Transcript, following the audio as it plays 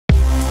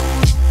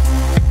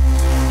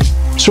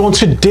So on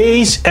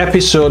today's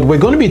episode, we're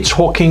going to be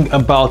talking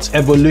about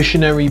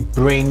evolutionary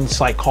brain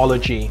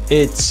psychology.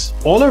 It's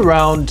all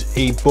around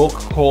a book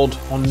called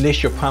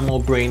Unleash Your Primal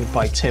Brain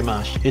by Tim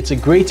Ash. It's a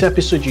great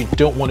episode you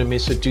don't want to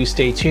miss, so do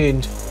stay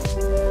tuned.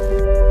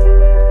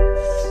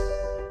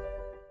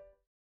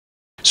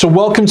 So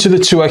welcome to the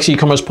 2X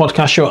e-commerce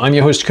podcast show. I'm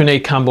your host,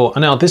 Kunle Campbell.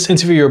 And now this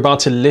interview you're about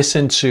to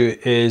listen to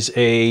is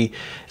an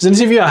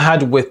interview I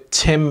had with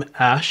Tim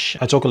Ash.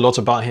 I talk a lot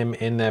about him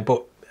in there,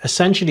 but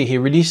essentially he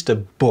released a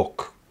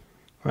book,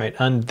 right?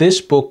 And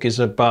this book is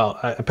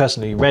about, I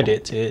personally read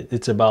it,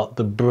 it's about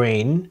the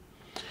brain.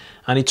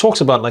 And he talks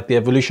about like the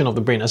evolution of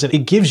the brain. As in,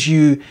 it gives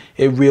you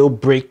a real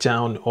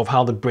breakdown of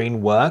how the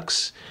brain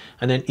works.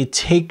 And then it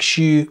takes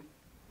you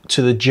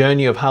to the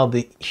journey of how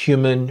the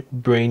human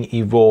brain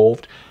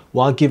evolved,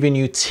 while giving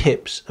you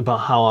tips about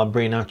how our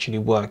brain actually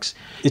works.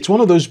 It's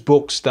one of those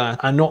books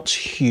that are not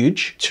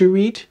huge to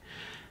read.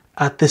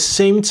 At the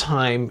same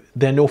time,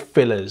 there are no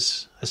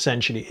fillers,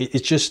 essentially.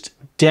 It's just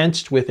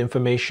dense with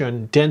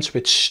information, dense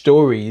with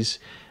stories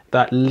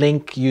that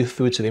link you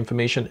through to the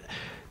information,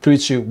 through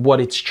to what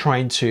it's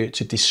trying to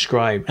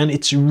describe. And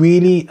it's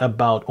really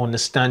about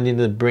understanding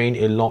the brain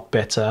a lot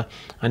better.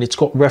 And it's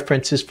got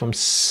references from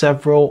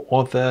several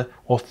other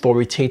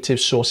authoritative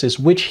sources,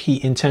 which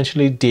he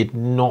intentionally did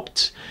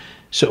not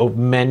sort of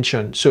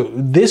mention. So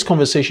this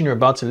conversation you're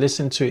about to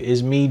listen to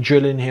is me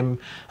drilling him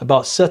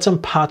about certain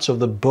parts of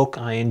the book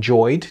I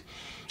enjoyed,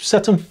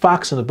 certain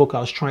facts in the book I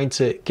was trying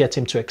to get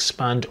him to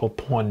expand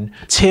upon.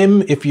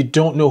 Tim, if you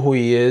don't know who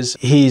he is,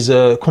 he's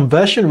a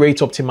conversion rate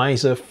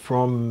optimizer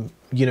from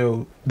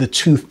the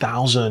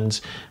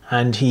 2000s,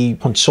 and he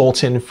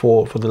consulting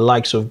for the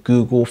likes of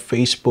Google,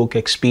 Facebook,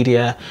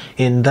 Expedia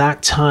in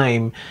that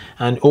time.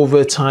 And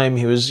over time,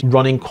 he was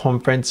running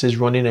conferences,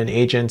 running an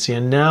agency,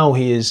 and now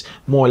he is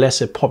more or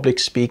less a public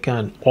speaker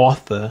and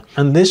author.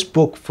 And this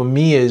book for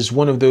me is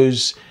one of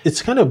those,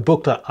 it's kind of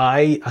book that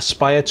I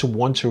aspire to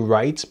want to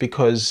write,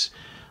 because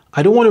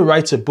I don't want to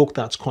write a book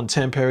that's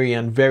contemporary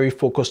and very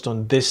focused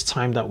on this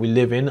time that we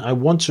live in. I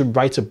want to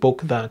write a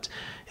book that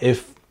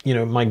if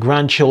my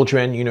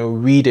grandchildren,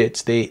 read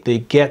it, they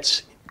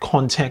get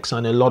context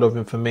and a lot of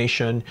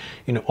information,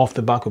 off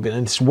the back of it.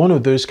 And it's one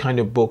of those kind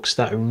of books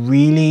that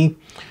really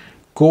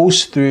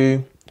goes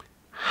through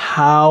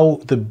how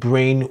the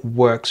brain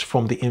works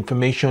from the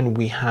information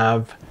we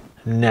have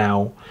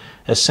now,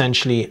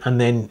 essentially. And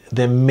then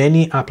there are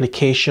many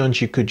applications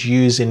you could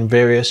use in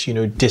various,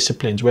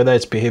 disciplines, whether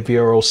it's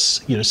behavioral,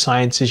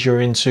 sciences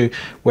you're into,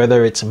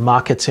 whether it's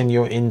marketing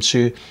you're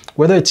into,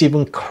 whether it's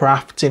even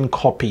crafting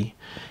copy.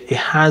 It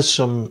has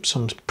some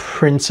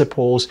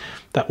principles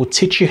that will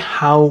teach you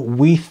how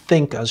we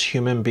think as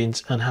human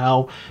beings and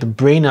how the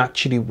brain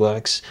actually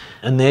works.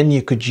 And then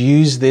you could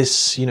use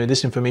this,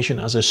 this information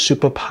as a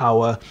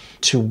superpower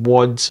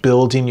towards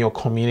building your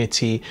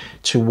community,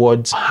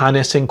 towards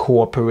harnessing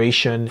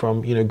cooperation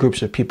from,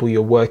 groups of people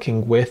you're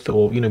working with,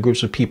 or,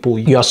 groups of people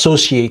you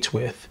associate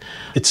with.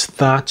 It's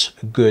that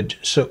good.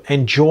 So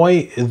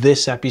enjoy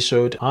this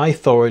episode. I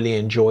thoroughly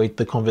enjoyed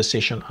the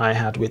conversation I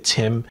had with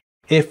Tim.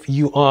 If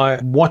you are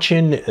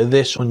watching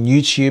this on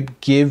YouTube,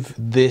 give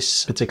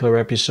this particular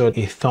episode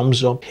a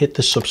thumbs up, hit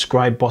the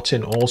subscribe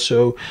button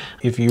also.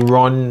 If you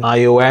run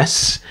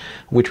iOS,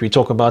 which we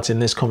talk about in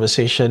this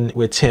conversation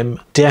with Tim,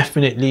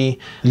 definitely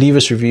leave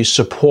us reviews,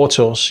 support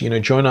us,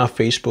 join our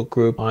Facebook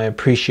group. I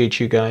appreciate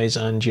you guys,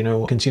 and,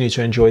 continue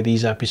to enjoy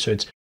these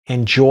episodes.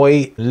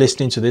 Enjoy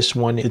listening to this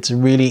one. It's a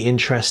really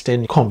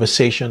interesting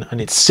conversation,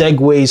 and it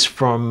segues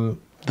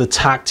from the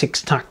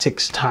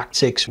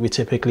tactics we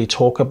typically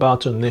talk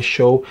about on this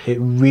show. It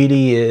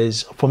really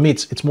is, for me,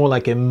 it's more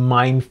like a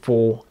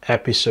mindful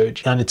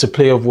episode, and it's a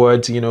play of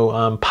words,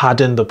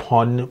 pardon the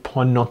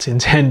pun not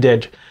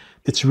intended.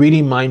 It's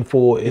really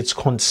mindful, it's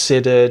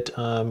considered.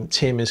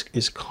 Tim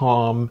is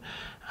calm,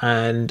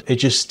 and it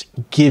just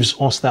gives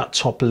us that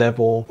top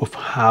level of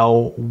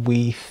how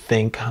we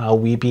think, how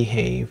we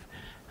behave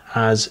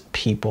as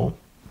people.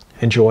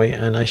 Enjoy,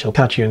 and I shall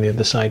catch you on the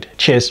other side.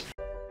 Cheers.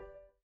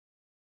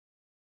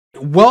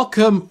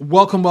 Welcome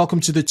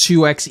to the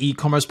 2X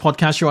e-commerce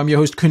podcast show. I'm your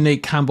host,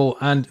 Kunle Campbell,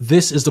 and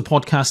this is the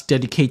podcast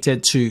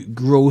dedicated to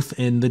growth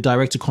in the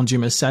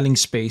direct-to-consumer selling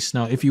space.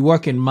 Now, if you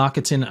work in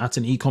marketing at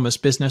an e-commerce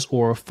business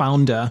or a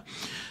founder,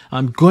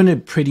 I'm going to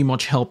pretty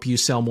much help you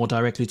sell more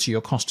directly to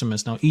your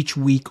customers. Now, each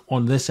week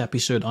on this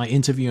episode, I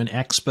interview an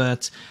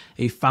expert,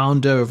 a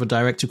founder of a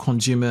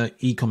direct-to-consumer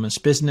e-commerce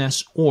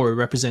business, or a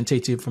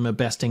representative from a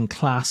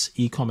best-in-class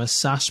e-commerce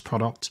SaaS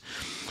product.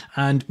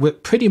 And we're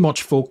pretty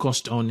much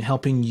focused on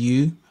helping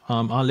you,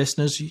 our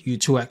listeners, you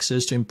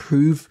 2Xers, to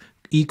improve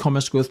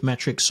e-commerce growth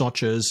metrics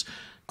such as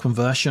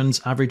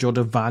conversions, average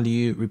order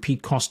value,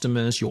 repeat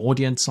customers, your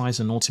audience size,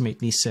 and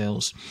ultimately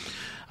sales.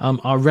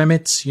 Our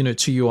remit,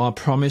 to you, our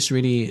promise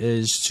really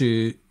is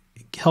to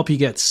help you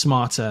get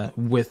smarter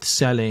with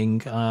selling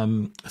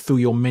through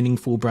your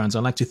meaningful brands.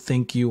 I'd like to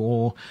think you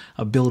all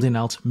are building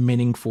out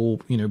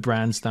meaningful,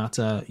 brands that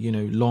are,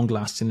 long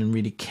lasting and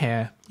really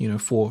care,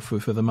 for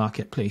the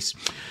marketplace.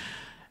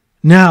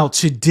 Now,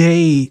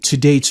 today,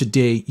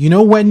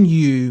 when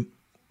you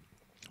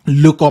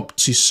look up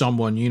to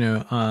someone,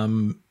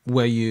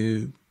 where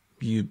you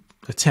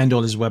attend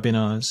all his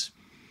webinars,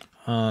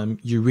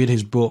 you read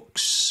his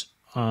books,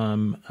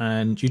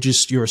 and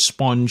you're a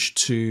sponge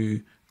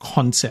to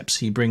concepts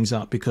he brings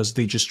up because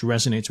they just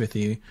resonate with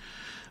you.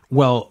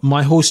 Well,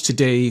 my host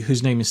today,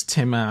 whose name is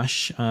Tim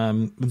Ash,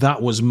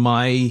 that was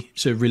my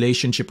sort of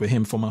relationship with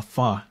him from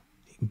afar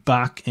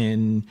back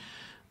in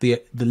the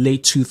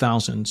late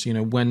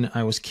 2000s, when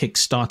I was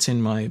kickstarting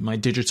my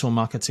digital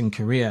marketing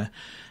career.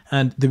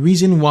 And the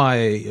reason why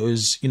it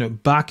was,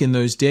 back in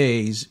those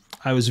days,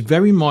 I was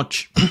very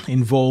much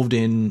involved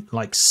in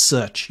like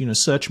search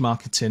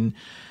marketing.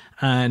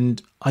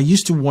 And I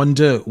used to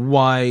wonder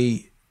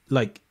why,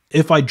 like,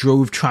 if I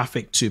drove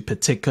traffic to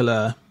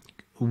particular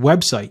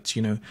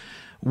websites,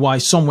 why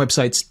some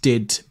websites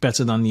did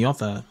better than the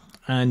other.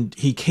 And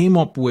he came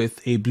up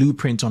with a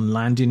blueprint on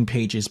landing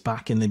pages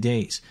back in the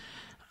days.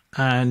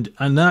 And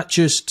that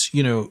just,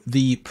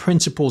 the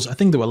principles, I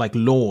think they were like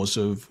laws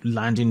of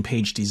landing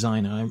page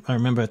design. I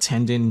remember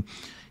attending,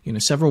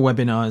 several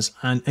webinars,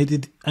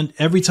 and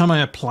every time I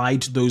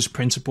applied those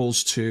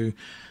principles to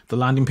the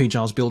landing page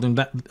I was building,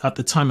 that at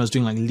the time I was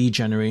doing like lead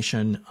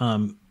generation,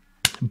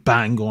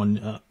 bang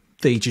on,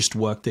 they just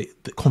worked. The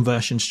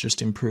conversions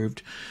just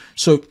improved.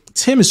 So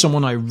Tim is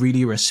someone I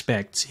really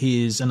respect.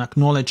 He is an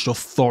acknowledged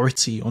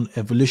authority on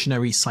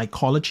evolutionary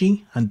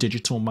psychology and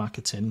digital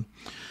marketing.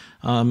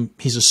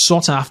 He's a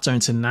sought after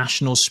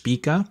international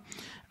speaker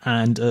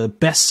and a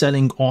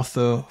best-selling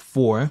author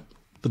for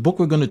the book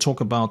we're going to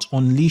talk about,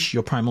 Unleash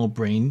Your Primal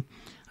Brain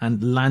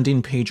and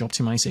Landing Page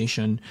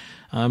Optimization.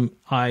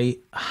 I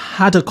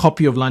had a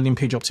copy of Landing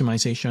Page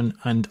Optimization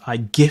and I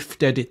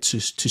gifted it to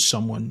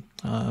someone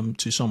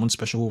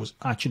special who was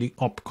actually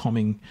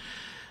upcoming.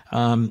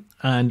 And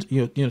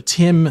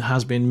Tim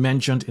has been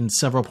mentioned in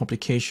several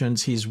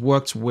publications. He's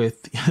worked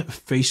with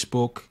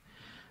Facebook,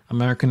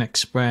 American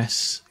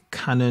Express,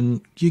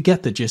 Canon, you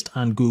get the gist,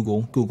 and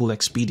Google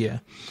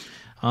Expedia.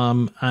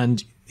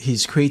 And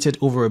he's created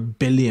over $1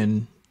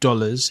 billion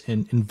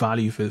in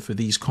value for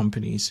these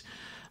companies.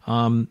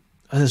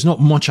 There's not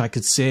much I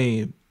could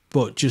say,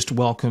 but just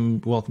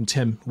welcome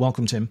Tim.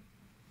 Welcome, Tim.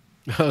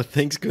 Oh,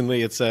 thanks,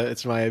 Kunle.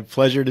 It's my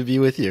pleasure to be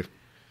with you.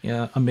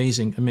 Yeah,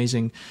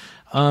 amazing.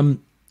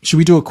 Should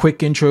we do a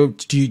quick intro?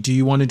 Do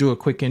you want to do a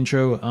quick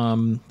intro?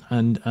 And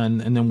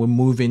then we'll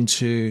move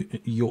into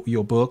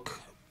your book,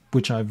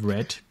 which I've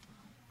read.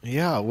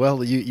 Yeah,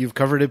 well, you've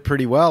covered it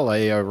pretty well.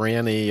 I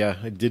ran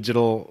a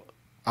digital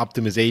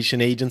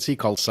optimization agency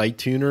called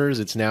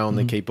SiteTuners. It's now in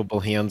the capable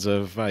hands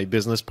of my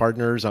business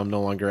partners. I'm no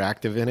longer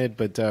active in it,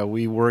 but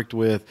we worked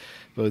with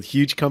both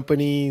huge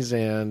companies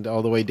and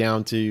all the way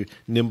down to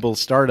nimble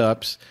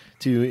startups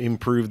to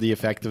improve the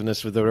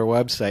effectiveness of their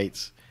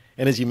websites.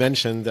 And as you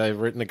mentioned, I've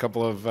written a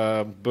couple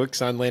of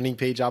books on landing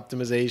page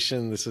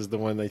optimization. This is the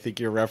one I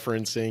think you're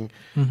referencing.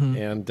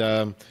 And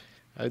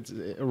I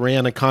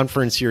ran a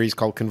conference series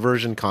called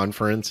Conversion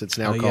Conference. It's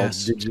now called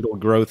Digital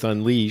Growth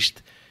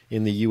Unleashed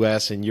in the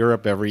US and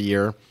Europe every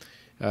year.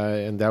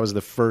 And that was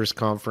the first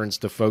conference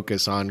to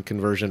focus on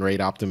conversion rate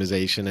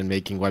optimization and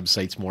making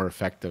websites more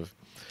effective.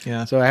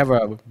 Yeah. So I have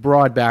a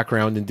broad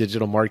background in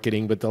digital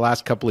marketing, but the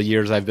last couple of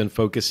years I've been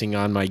focusing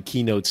on my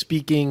keynote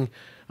speaking,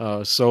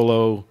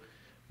 solo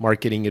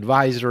marketing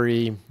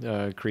advisory,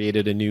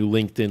 created a new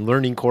LinkedIn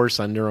learning course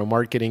on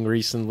neuromarketing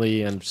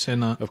recently, and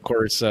of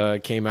course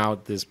came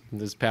out this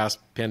past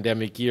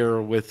pandemic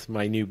year with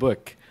my new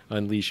book,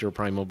 Unleash Your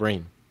Primal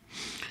Brain.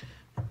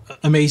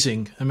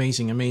 Amazing.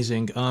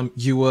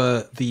 You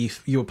were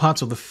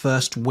part of the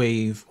first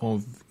wave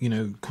of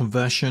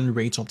conversion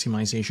rate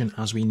optimization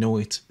as we know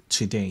it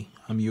today.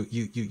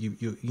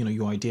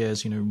 Your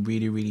ideas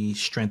really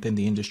strengthened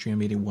the industry and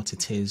made it what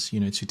it is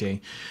today.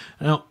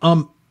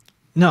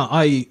 Now,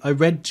 I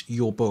read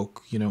your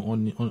book,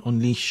 on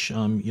Unleash,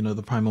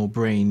 the Primal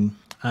Brain,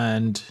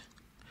 and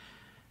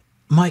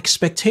my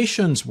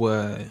expectations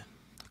were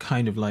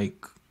kind of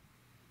like,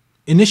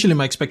 initially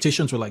my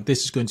expectations were like,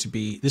 this is going to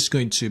be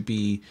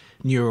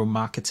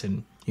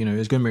neuromarketing,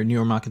 it's going to be a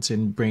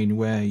neuromarketing brain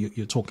where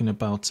you're talking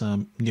about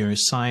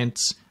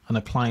neuroscience and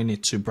applying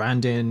it to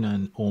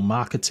branding or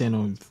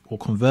marketing or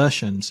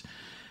conversions.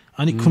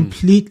 And it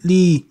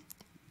completely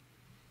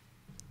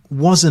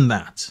wasn't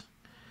that.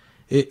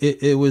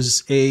 It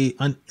was a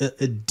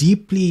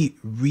deeply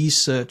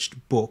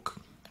researched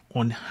book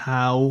on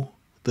how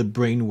the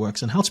brain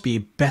works and how to be a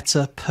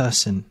better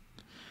person.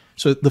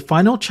 So the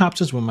final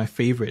chapters were my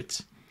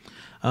favorite.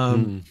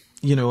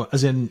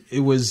 As in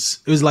it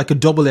was like a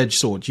double-edged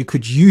sword. You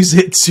could use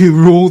it to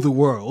rule the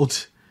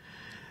world,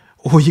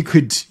 or you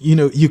could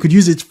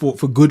use it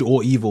for good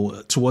or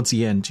evil towards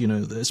the end,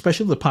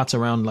 especially the parts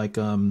around like,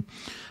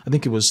 I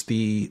think it was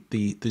the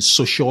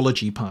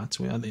sociology part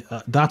where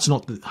that's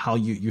not how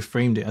you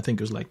framed it. I think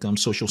it was like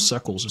social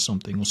circles or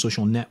something, or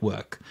social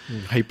network.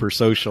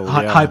 Hypersocial.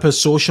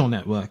 Hypersocial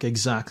network.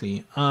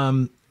 Exactly.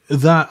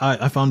 That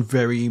I found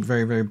very,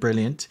 very, very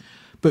brilliant.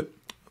 But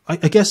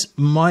I guess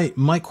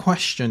my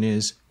question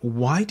is,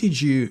 why did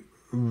you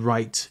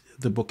write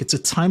the book? It's a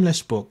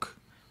timeless book,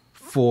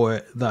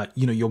 for that,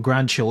 your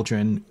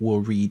grandchildren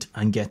will read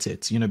and get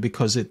it,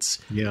 because it's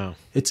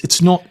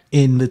not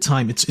in the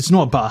time. It's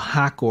not about a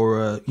hack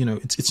or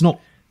it's not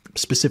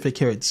specific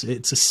here. It's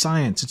a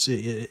science. It's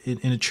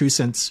in a true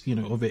sense,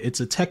 of it. It's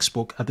a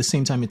textbook. At the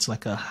same time, it's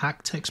like a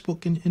hack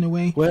textbook in a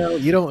way. Well,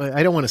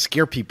 I don't want to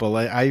scare people.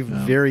 I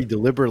very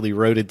deliberately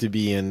wrote it to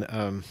be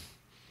in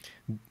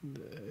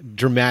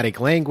dramatic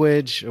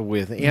language,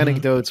 with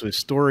anecdotes, with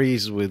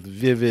stories, with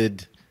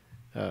vivid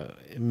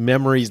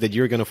memories that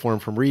you're going to form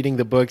from reading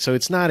the book. So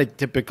it's not a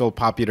typical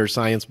popular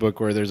science book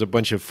where there's a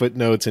bunch of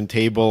footnotes and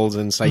tables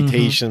and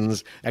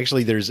citations.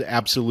 Actually, there's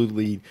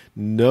absolutely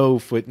no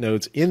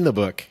footnotes in the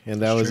book,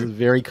 and that was a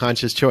very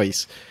conscious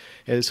choice.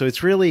 So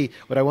it's really,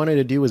 what I wanted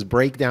to do was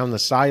break down the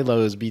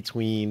silos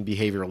between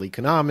behavioral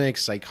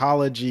economics,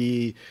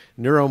 psychology,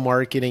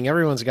 neuromarketing.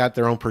 Everyone's got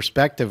their own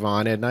perspective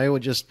on it. And I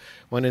would just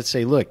want to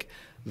say, look,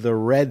 the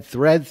red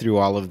thread through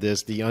all of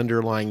this, the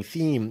underlying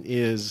theme,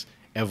 is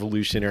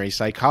evolutionary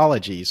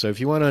psychology. So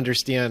if you want to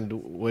understand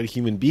what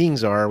human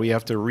beings are, we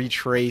have to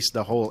retrace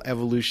the whole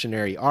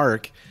evolutionary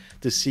arc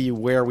to see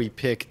where we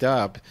picked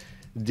up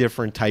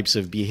different types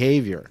of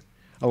behavior.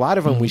 A lot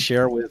of them we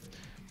share with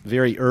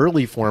very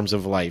early forms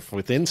of life,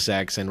 with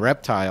insects and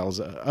reptiles.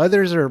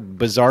 Others are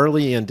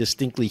bizarrely and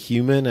distinctly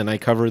human, and I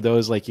cover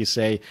those, like you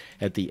say,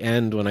 at the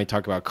end when I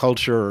talk about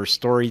culture or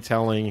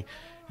storytelling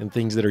and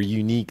things that are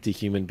unique to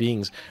human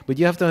beings. But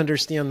you have to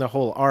understand the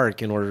whole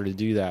arc in order to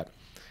do that.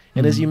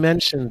 And as you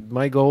mentioned,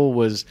 my goal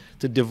was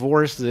to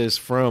divorce this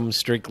from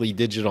strictly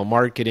digital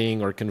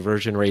marketing or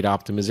conversion rate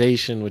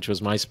optimization, which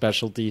was my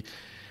specialty.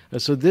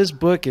 So this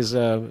book is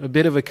a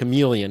bit of a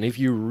chameleon. If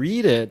you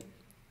read it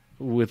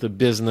with a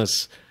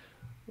business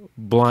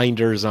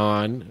blinders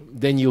on,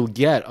 then you'll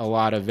get a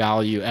lot of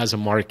value as a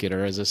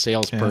marketer, as a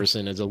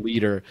salesperson, as a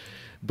leader.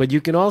 But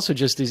you can also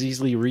just as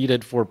easily read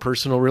it for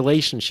personal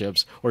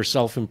relationships or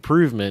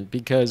self-improvement,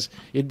 because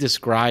it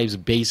describes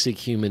basic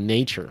human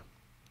nature.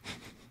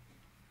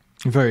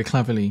 Very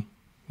cleverly,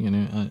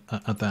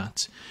 at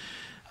that.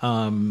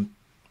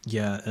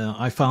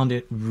 I found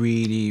it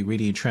really,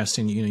 really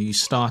interesting. You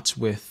start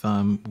with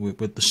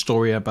the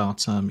story about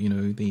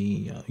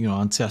the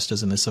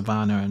ancestors in the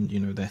savannah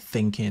and their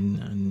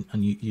thinking,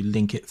 and you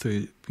link it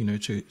through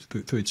to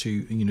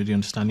the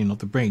understanding of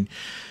the brain.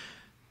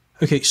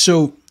 Okay,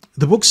 so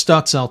the book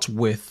starts out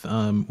with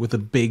a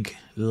big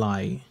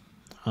lie.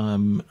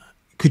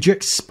 Could you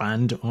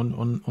expand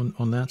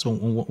on that,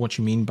 on what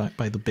you mean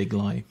by the big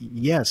lie?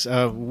 Yes.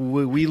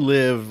 We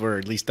live, or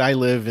at least I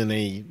live, in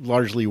a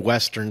largely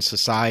Western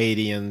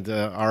society, and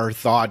our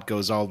thought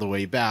goes all the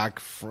way back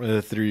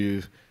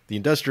through the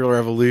Industrial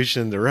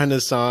Revolution, the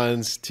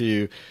Renaissance,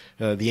 to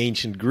the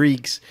ancient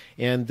Greeks.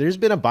 And there's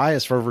been a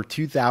bias for over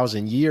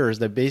 2,000 years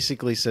that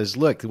basically says,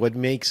 look, what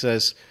makes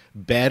us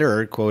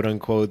better, quote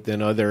unquote,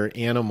 than other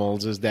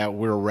animals is that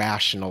we're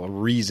rational,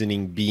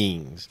 reasoning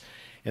beings.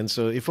 And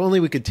so if only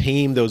we could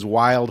tame those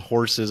wild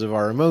horses of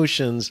our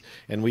emotions,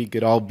 and we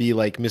could all be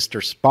like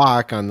Mr.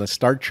 Spock on the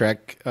Star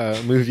Trek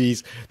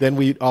movies, then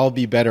we'd all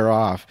be better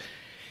off.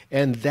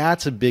 And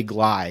that's a big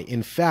lie.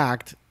 In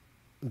fact,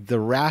 the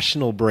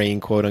rational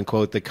brain, quote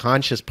unquote, the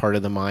conscious part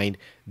of the mind,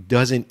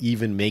 doesn't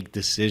even make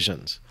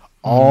decisions.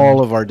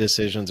 All of our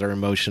decisions are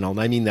emotional.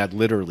 And I mean that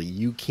literally.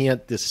 You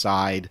can't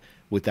decide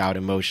without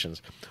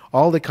emotions.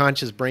 All the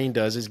conscious brain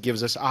does is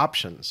gives us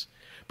options.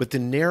 But to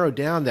narrow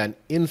down that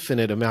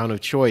infinite amount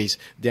of choice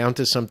down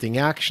to something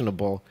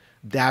actionable,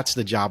 that's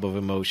the job of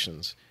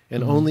emotions.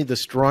 And only the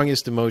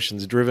strongest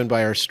emotions, driven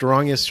by our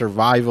strongest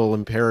survival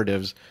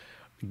imperatives,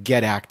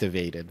 get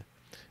activated.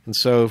 And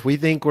so if we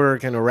think we're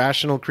kind of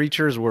rational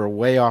creatures, we're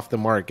way off the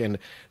mark. And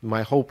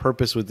my whole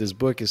purpose with this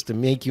book is to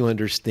make you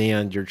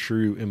understand your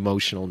true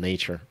emotional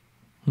nature.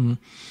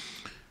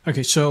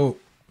 Okay, so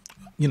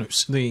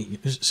the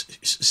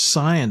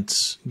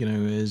science,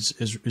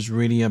 is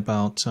really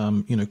about,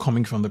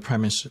 coming from the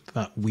premise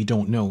that we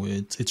don't know.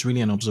 It's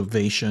really an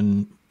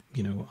observation.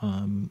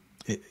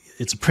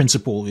 It's a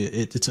principle.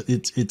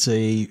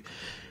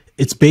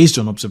 It's based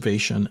on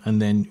observation,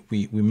 and then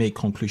we make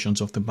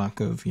conclusions off the back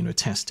of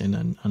testing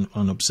and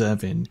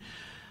observing.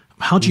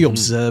 How do you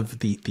observe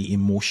the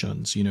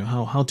emotions?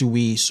 How do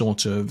we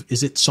sort of,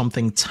 is it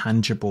something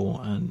tangible,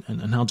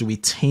 and how do we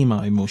tame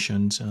our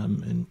emotions?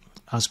 And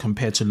as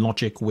compared to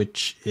logic,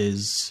 which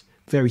is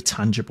very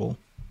tangible?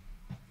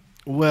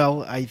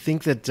 Well, I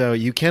think that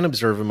you can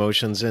observe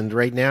emotions, and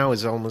right now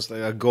is almost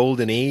a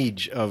golden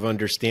age of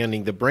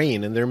understanding the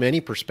brain. And there are many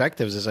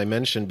perspectives. As I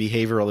mentioned,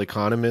 behavioral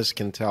economists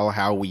can tell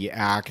how we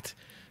act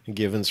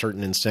given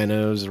certain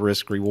incentives,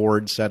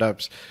 risk-reward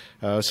setups.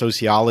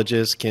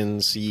 Sociologists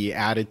can see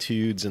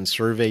attitudes and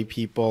survey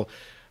people.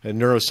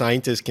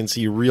 Neuroscientists can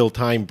see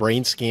real-time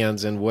brain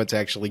scans and what's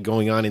actually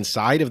going on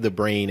inside of the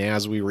brain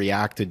as we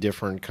react to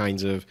different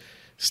kinds of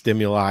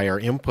stimuli or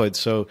inputs.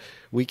 So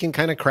we can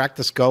kind of crack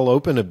the skull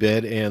open a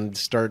bit and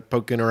start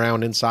poking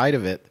around inside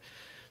of it.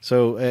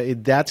 So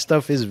that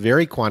stuff is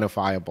very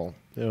quantifiable.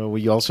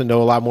 We also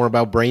know a lot more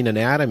about brain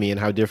anatomy and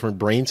how different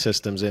brain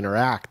systems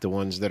interact, the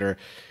ones that are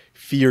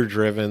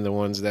fear-driven, the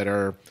ones that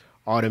are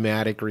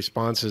automatic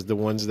responses, the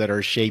ones that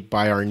are shaped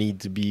by our need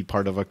to be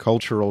part of a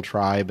cultural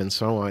tribe and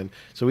so on.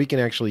 So we can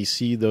actually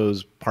see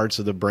those parts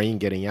of the brain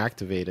getting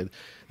activated.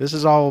 This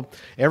is all,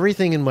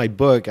 everything in my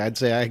book, I'd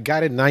say I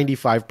got it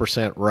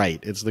 95% right.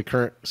 It's the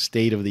current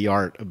state of the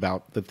art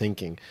about the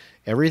thinking.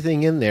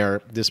 Everything in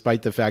there,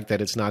 despite the fact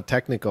that it's not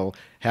technical,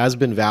 has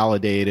been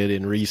validated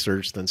and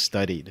researched and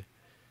studied.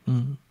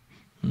 Mm-hmm.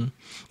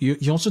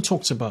 You also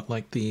talked about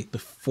like the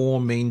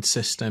four main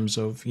systems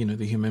of, you know,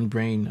 the human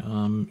brain,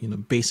 you know,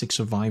 basic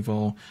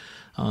survival,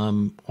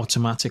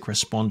 automatic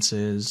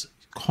responses,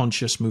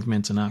 conscious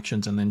movements and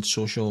actions, and then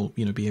social,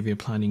 you know, behavior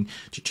planning.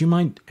 Do you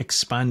mind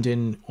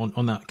expanding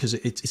on that? Because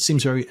it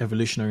seems very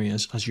evolutionary,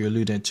 as you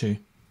alluded to.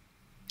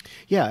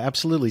 Yeah,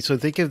 absolutely. So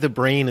think of the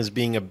brain as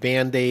being a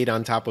Band-Aid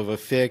on top of a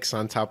fix,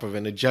 on top of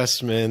an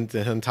adjustment,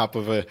 and on top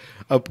of a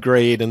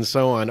upgrade and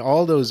so on.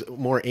 All those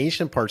more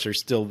ancient parts are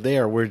still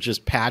there. We're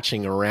just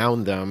patching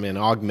around them and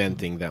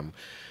augmenting them.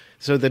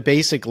 So the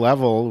basic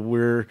level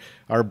where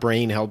our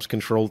brain helps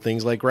control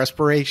things like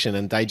respiration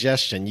and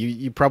digestion.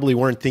 You probably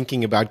weren't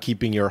thinking about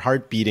keeping your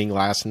heart beating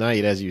last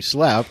night as you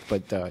slept,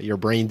 but your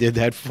brain did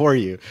that for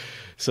you.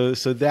 So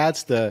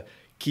that's the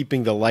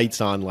keeping the lights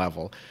on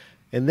level.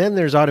 And then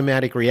there's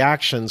automatic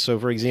reactions. So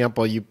for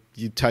example, you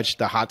touch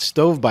the hot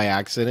stove by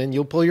accident,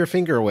 you'll pull your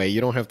finger away.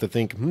 You don't have to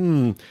think,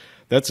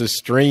 that's a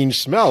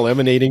strange smell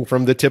emanating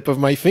from the tip of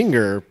my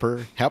finger.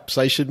 Perhaps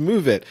I should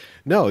move it.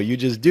 No, you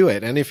just do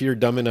it. And if you're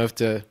dumb enough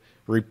to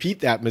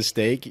repeat that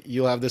mistake,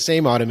 you'll have the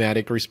same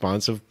automatic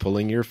response of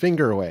pulling your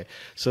finger away.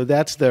 So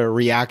that's the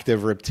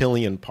reactive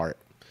reptilian part.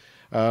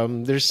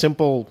 There's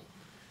simple.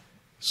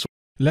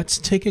 Let's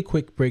take a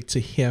quick break to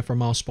hear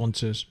from our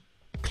sponsors.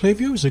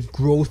 Klaviyo is a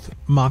growth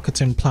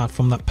marketing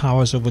platform that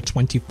powers over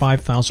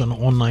 25,000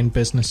 online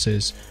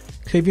businesses.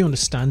 Klaviyo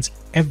understands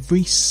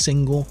every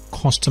single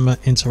customer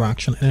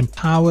interaction and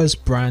empowers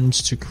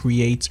brands to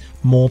create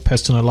more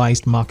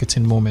personalized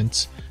marketing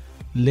moments.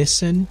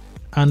 Listen,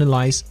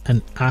 analyze,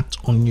 and act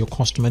on your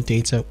customer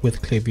data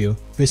with Klaviyo.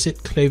 Visit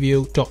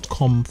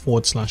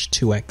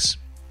klaviyo.com/2x.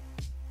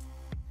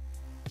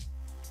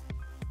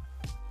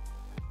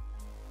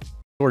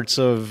 Sorts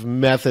of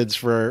methods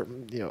for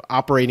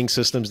operating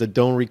systems that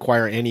don't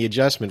require any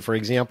adjustment. For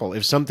example,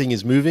 if something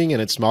is moving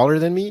and it's smaller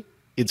than me,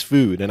 it's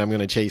food and I'm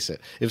going to chase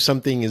it. If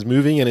something is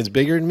moving and it's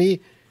bigger than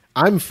me,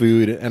 I'm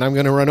food and I'm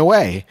going to run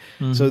away.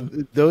 Mm-hmm. So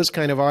those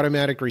kind of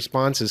automatic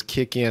responses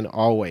kick in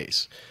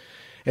always.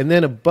 And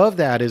then above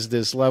that is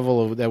this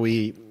level that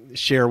we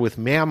share with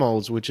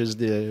mammals, which is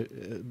the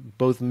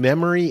both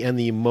memory and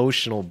the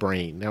emotional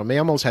brain. Now,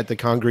 mammals had to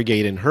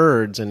congregate in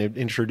herds, and it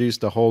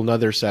introduced a whole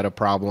nother set of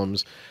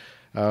problems.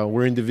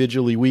 We're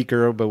individually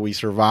weaker, but we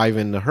survive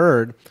in the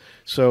herd.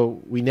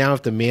 So we now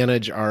have to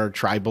manage our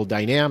tribal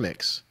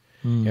dynamics.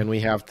 And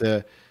we have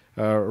to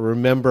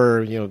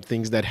remember,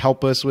 things that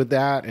help us with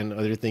that and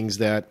other things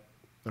that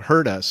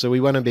hurt us. So we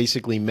want to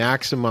basically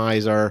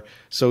maximize our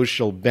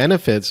social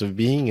benefits of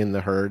being in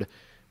the herd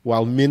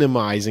while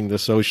minimizing the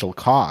social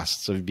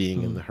costs of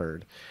being in the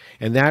herd.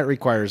 And that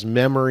requires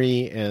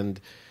memory and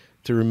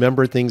to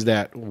remember things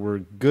that were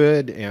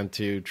good and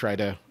to try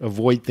to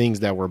avoid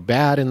things that were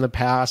bad in the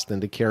past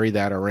and to carry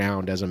that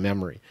around as a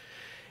memory.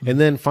 And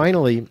then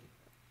finally,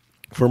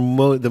 for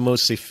the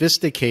most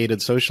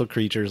sophisticated social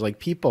creatures like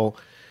people,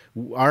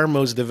 our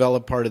most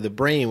developed part of the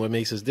brain, what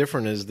makes us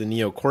different, is the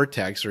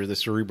neocortex or the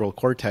cerebral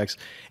cortex,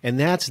 and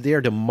that's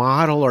there to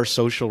model our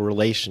social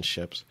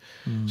relationships.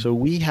 So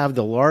we have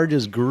the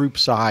largest group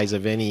size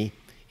of any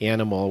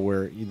animal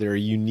where there are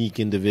unique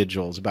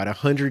individuals, about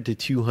 100 to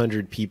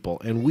 200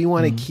 people, and we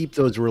want to keep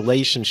those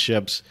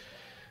relationships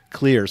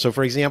clear. So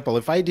for example,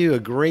 if I do a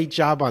great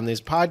job on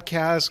this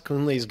podcast,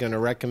 Kunle is going to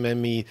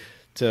recommend me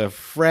to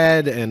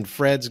Fred, and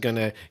Fred's going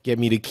to get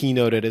me to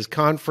keynote at his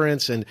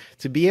conference. And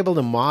to be able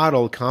to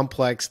model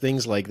complex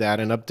things like that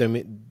and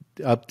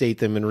update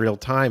them in real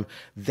time,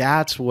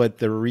 that's what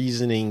the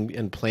reasoning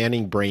and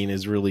planning brain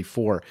is really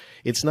for.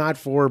 It's not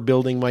for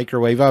building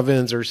microwave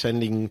ovens or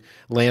sending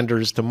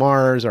landers to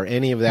Mars or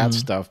any of that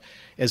stuff.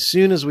 As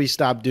soon as we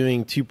stop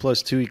doing 2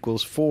 + 2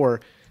 =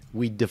 4,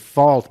 we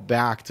default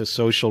back to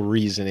social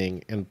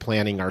reasoning and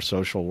planning our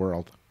social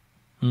world.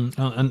 And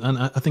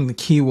I think the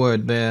key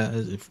word there,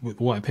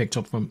 what I picked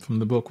up from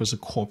the book, was a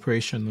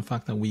cooperation. The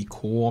fact that we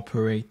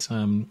cooperate,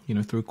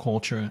 through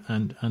culture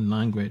and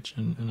language,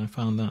 and I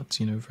found that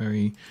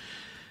very,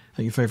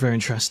 very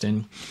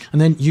interesting. And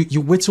then you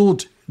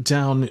whittled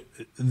down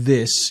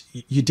this.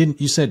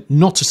 You said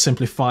not to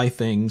simplify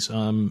things.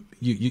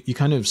 You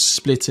kind of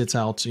split it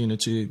out,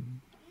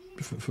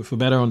 for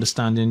better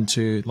understanding,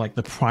 to like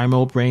the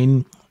primal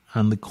brain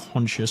and the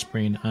conscious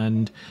brain,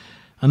 and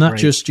that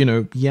just,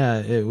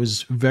 it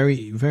was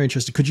very, very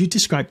interesting. Could you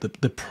describe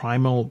the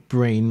primal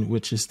brain,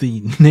 which is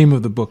the name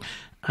of the book,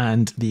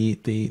 and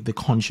the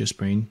conscious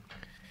brain?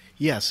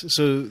 Yes.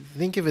 So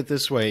think of it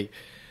this way.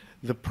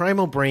 The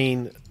primal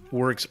brain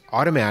works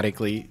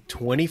automatically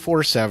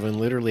 24/7,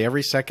 literally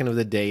every second of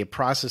the day. It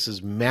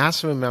processes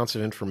massive amounts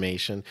of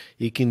information.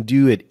 You can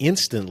do it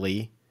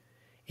instantly,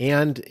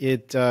 and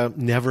it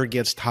never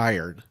gets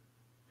tired.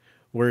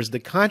 Whereas the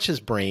conscious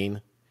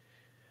brain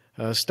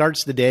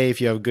starts the day, if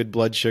you have good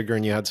blood sugar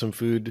and you had some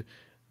food,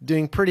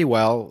 doing pretty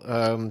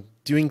well,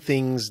 doing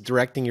things,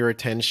 directing your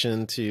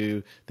attention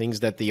to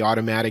things that the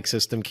automatic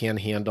system can't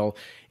handle.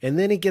 And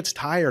then it gets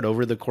tired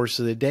over the course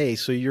of the day.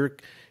 So your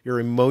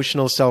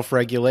emotional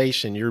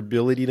self-regulation, your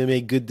ability to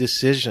make good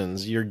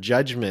decisions, your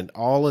judgment,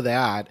 all of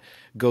that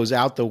goes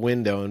out the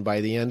window, and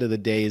by the end of the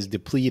day is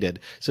depleted.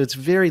 So it's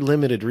very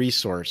limited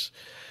resource.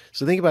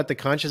 So think about the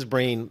conscious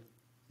brain.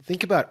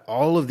 Think about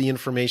all of the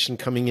information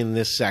coming in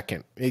this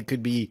second. It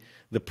could be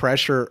the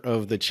pressure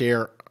of the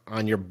chair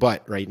on your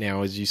butt right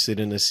now as you sit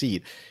in a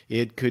seat.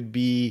 It could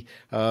be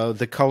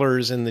the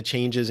colors and the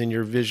changes in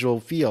your visual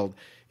field.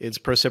 It's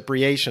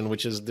proprioception,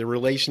 which is the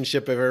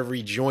relationship of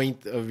every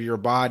joint of your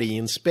body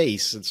in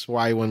space. It's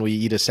why when we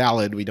eat a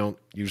salad, we don't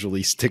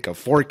usually stick a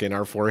fork in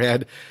our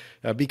forehead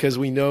because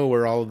we know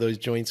where all of those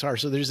joints are.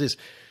 So there's this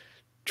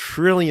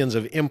trillions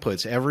of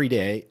inputs every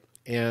day,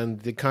 and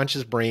the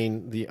conscious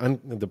brain,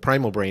 the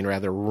primal brain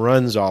rather,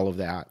 runs all of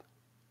that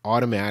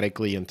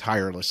automatically and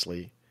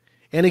tirelessly,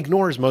 and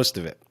ignores most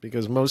of it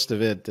because most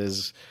of it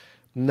is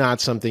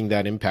not something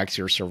that impacts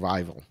your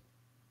survival.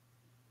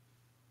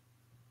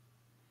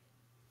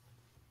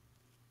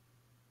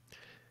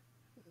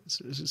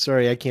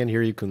 Sorry, I can't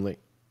hear you, Kunle.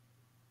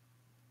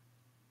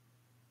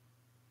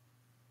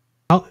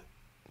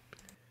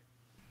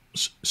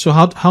 So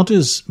how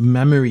does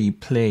memory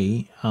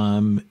play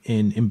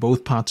in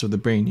both parts of the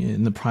brain,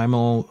 in the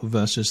primal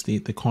versus the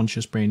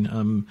conscious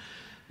brain?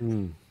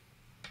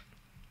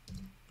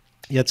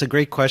 Yeah, it's a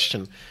great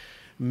question.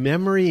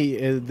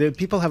 Memory,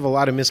 people have a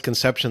lot of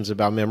misconceptions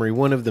about memory.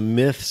 One of the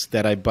myths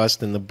that I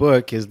bust in the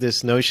book is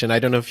this notion. I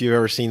don't know if you've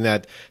ever seen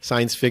that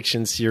science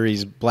fiction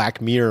series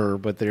Black Mirror,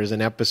 but there's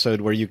an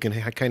episode where you can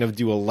kind of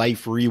do a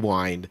life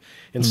rewind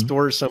and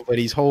store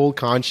somebody's whole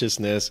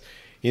consciousness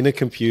in a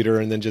computer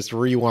and then just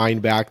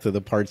rewind back to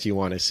the parts you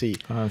want to see.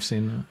 Oh, I've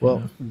seen that.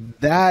 Well,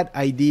 that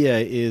idea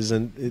is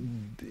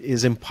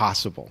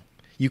impossible.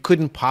 You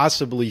couldn't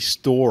possibly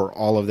store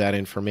all of that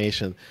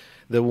information.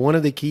 One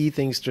of the key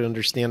things to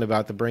understand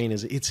about the brain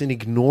is it's an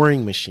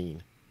ignoring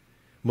machine.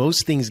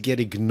 Most things get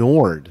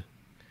ignored.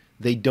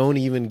 They don't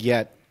even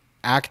get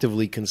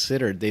actively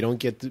considered. They don't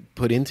get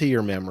put into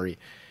your memory.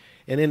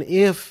 And then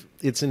if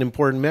it's an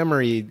important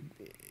memory,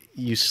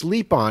 you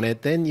sleep on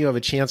it, then you have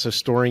a chance of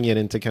storing it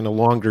into kind of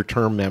longer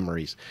term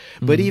memories.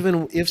 But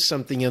even if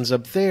something ends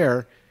up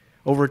there,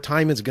 over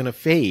time it's going to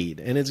fade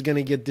and it's going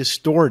to get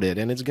distorted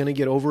and it's going to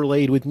get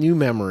overlaid with new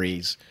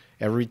memories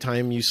every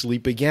time you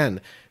sleep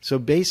again. So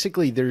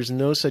basically there's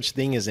no such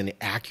thing as an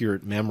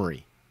accurate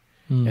memory.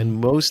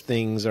 And most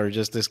things are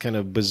just this kind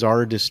of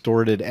bizarre,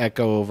 distorted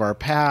echo of our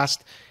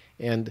past.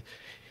 And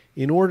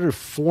in order to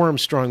form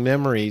strong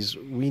memories,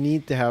 we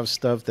need to have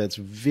stuff that's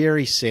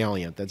very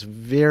salient, that's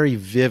very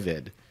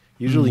vivid,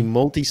 usually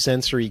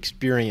multisensory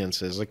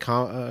experiences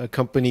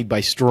accompanied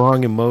by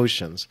strong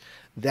emotions.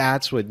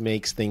 That's what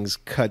makes things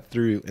cut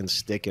through and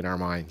stick in our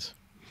minds.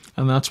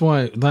 And that's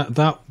why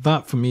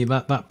that for me,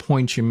 that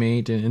point you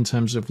made in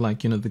terms of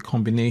like, the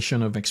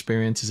combination of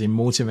experiences,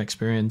 emotive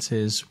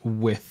experiences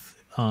with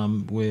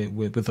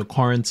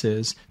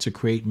occurrences to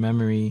create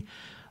memory,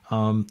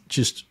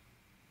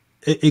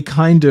 it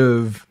kind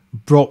of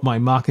brought my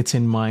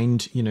marketing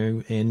mind,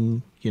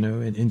 into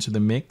the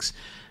mix.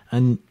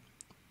 And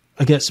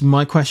I guess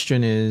my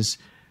question is,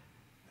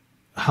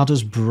 how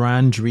does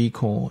brand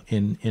recall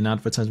in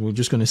advertising? We're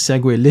just going to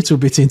segue a little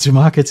bit into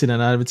marketing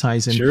and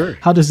advertising. Sure.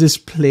 How does this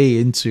play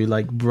into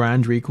like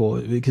brand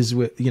recall? Because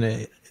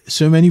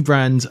so many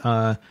brands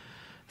are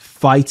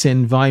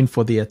vying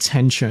for the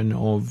attention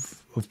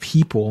of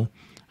people.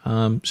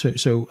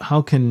 So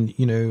how can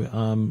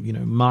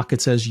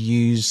marketers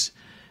use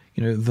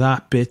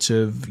that bit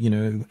of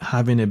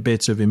having a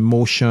bit of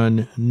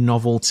emotion,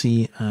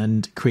 novelty,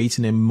 and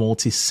creating a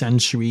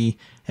multi-sensory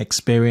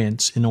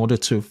experience in order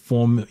to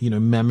form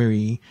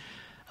memory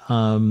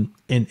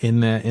in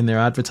their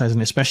advertising,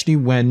 especially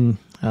when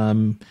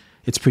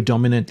it's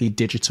predominantly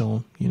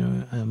digital.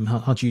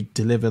 How do you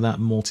deliver that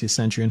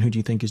multi-sensory, and who do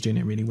you think is doing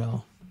it really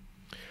well?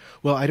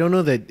 Well, I don't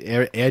know that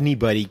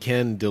anybody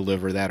can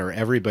deliver that or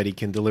everybody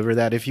can deliver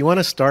that. If you want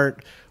to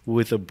start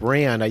with a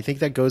brand, I think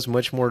that goes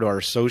much more to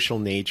our social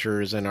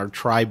natures and our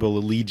tribal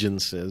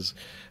allegiances.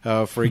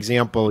 For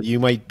example, you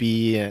might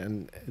be, I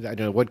don't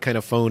know, what kind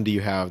of phone do you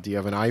have? Do you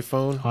have an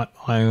iPhone?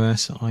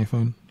 iOS,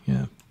 iPhone,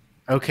 yeah.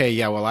 Okay,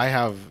 yeah, well, I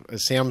have a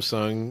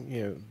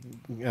Samsung,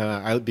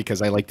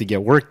 because I like to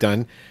get work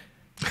done.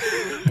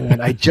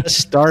 And I just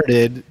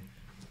started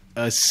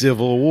a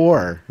civil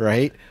war,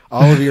 right?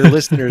 All of your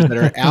listeners that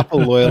are Apple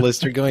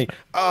loyalists are going,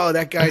 oh,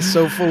 that guy's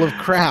so full of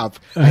crap.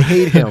 I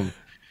hate him.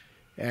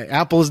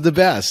 Apple's the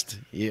best,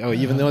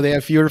 even though they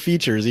have fewer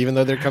features, even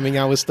though they're coming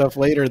out with stuff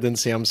later than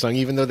Samsung,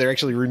 even though they're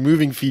actually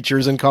removing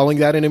features and calling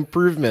that an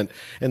improvement,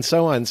 and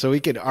so on. So we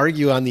could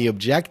argue on the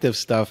objective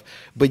stuff,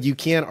 but you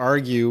can't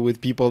argue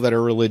with people that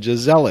are religious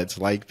zealots,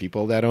 like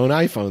people that own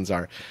iPhones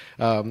are.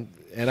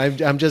 And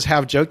I'm just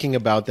half joking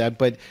about that,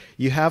 but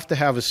you have to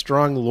have a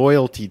strong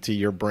loyalty to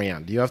your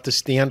brand. You have to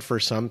stand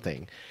for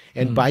something.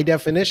 And by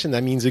definition,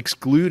 that means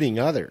excluding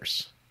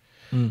others.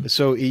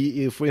 So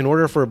if in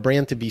order for a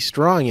brand to be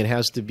strong, it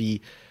has to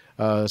be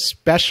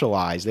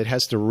specialized. It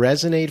has to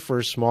resonate for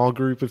a small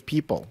group of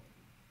people.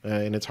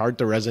 And it's hard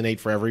to resonate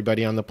for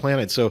everybody on the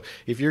planet. So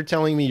if you're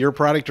telling me your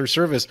product or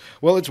service,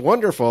 well, it's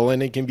wonderful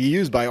and it can be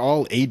used by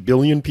all 8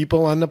 billion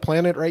people on the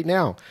planet right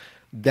now,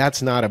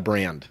 that's not a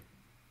brand.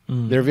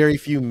 There are very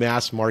few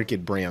mass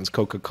market brands,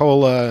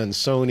 Coca-Cola and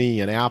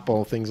Sony and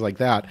Apple, things like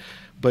that.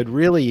 But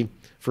really,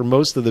 for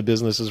most of the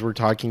businesses we're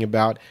talking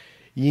about,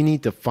 you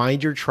need to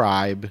find your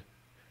tribe,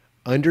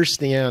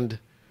 understand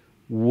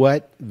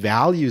what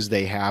values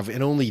they have,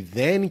 and only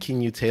then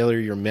can you tailor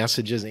your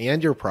messages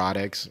and your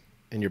products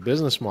and your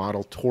business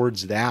model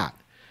towards that.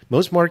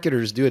 Most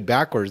marketers do it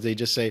backwards. They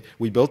just say,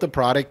 we built a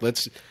product,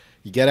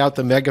 you get out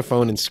the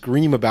megaphone and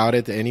scream about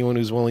it to anyone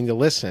who's willing to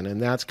listen.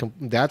 And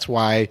that's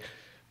why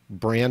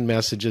brand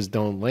messages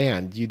don't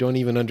land. You don't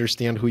even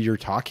understand who you're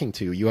talking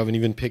to. You haven't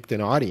even picked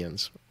an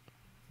audience.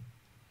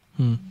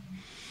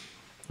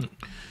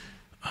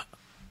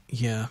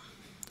 Yeah.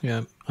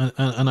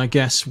 And I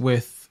guess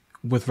with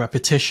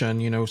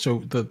repetition, so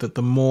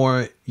the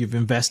more you've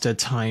invested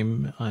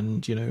time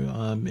and,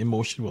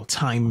 emotion,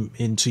 time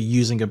into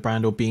using a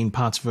brand or being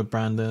part of a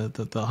brand,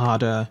 the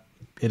harder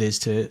it is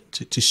to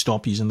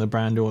stop using the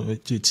brand or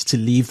to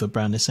leave the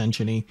brand.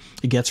 Essentially,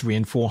 it gets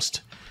reinforced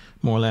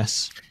more or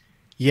less.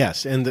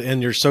 Yes,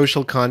 and your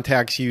social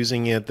contacts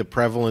using it, the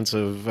prevalence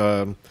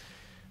of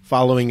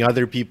following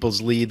other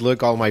people's lead.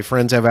 Look, all my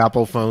friends have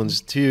Apple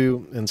phones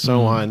too, and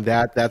so on.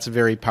 That's a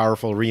very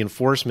powerful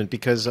reinforcement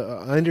because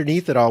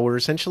underneath it all, we're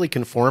essentially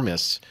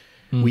conformists.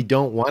 We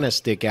don't want to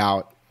stick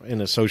out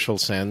in a social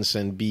sense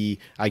and be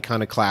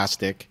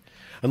iconoclastic.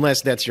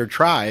 Unless that's your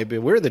tribe.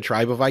 We're the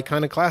tribe of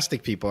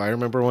iconoclastic people. I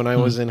remember when I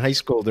was in high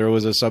school, there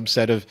was a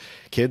subset of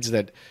kids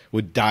that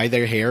would dye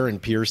their hair and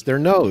pierce their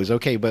nose.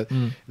 Okay, but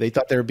they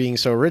thought they were being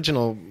so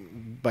original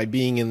by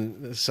being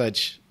in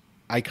such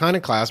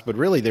iconoclast, but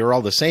really they were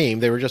all the same.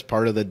 They were just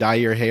part of the dye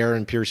your hair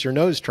and pierce your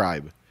nose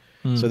tribe.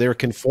 So they were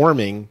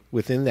conforming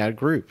within that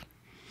group.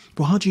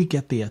 But how do you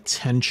get the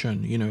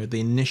attention, the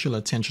initial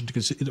attention?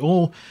 Because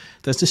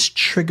there's this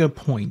trigger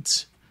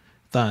point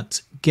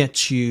that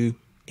gets you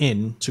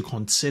in to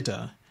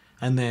consider,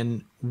 and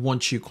then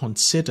once you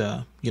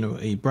consider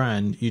a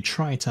brand, you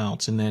try it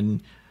out, and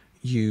then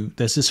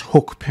there's this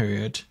hook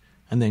period,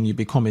 and then you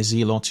become a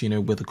zealot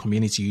with the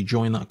community, you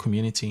join that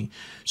community.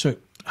 So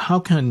how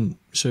can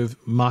sort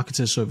of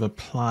marketers sort of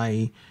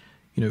apply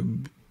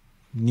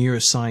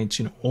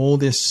neuroscience, all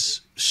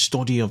this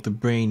study of the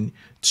brain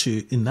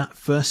in that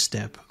first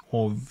step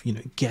of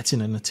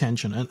getting an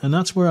attention? And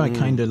that's where I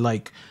kind of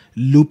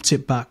looped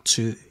it back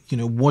to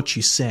what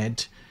you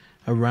said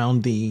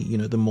around the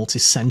the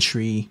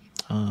multi-sensory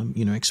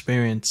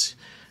experience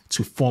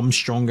to form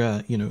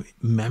stronger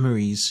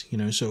memories.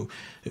 So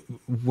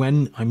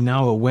when I'm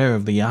now aware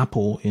of the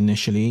Apple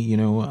initially,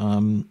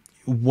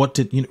 what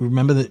did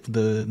remember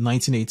the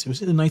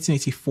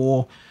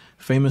 1984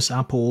 famous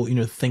Apple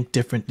think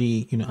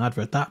differently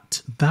advert?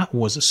 That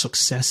was a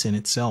success in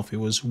itself. It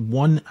was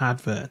one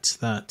advert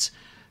that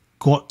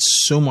got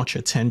so much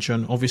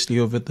attention, obviously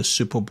over the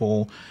Super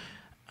Bowl,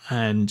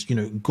 and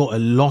got a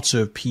lot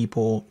of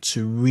people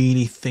to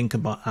really think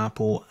about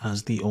Apple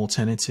as the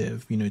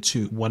alternative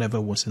to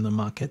whatever was in the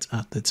market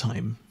at the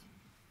time.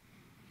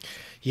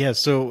 Yeah,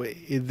 so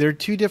there are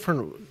two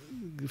different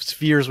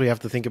spheres we have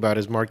to think about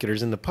as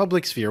marketers. In the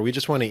public sphere, we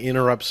just want to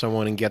interrupt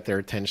someone and get their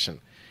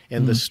attention.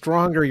 And the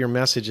stronger your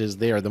message is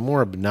there, the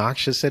more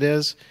obnoxious it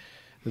is,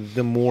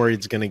 the more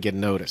it's going to get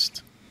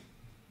noticed.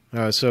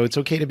 So it's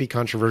okay to be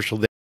controversial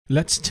there.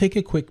 Let's take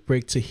a quick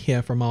break to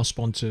hear from our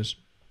sponsors.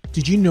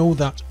 Did you know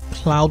that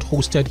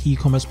cloud-hosted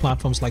e-commerce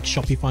platforms like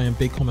Shopify and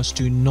BigCommerce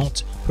do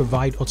not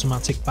provide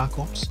automatic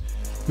backups?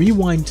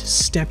 Rewind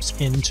steps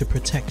in to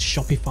protect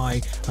Shopify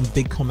and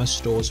BigCommerce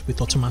stores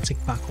with automatic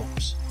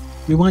backups.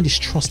 Rewind is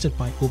trusted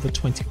by over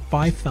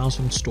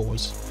 25,000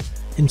 stores.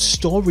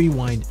 Install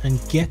Rewind and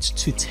get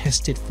to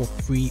test it for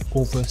free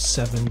over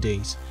 7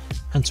 days.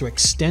 And to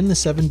extend the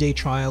 7-day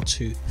trial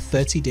to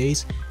 30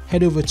 days,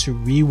 head over to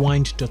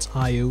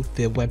rewind.io,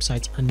 their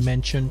website, and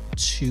mention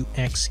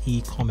 2x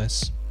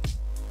eCommerce.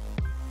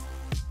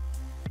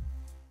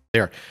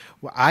 There.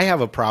 Well, I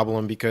have a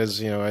problem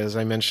because, as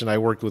I mentioned, I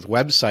worked with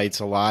websites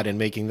a lot and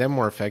making them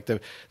more effective,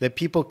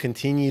 that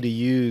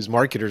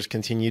marketers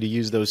continue to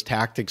use those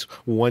tactics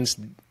once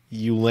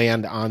you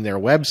land on their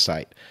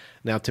website.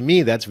 Now, to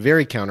me, that's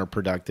very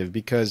counterproductive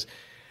because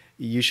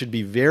you should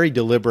be very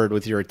deliberate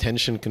with your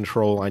attention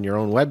control on your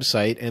own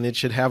website, and it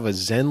should have a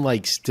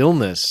Zen-like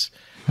stillness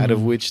out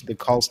of which the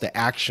calls to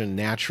action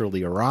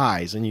naturally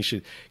arise. And you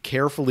should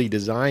carefully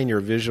design your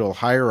visual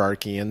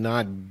hierarchy and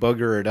not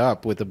bugger it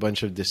up with a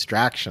bunch of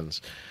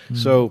distractions.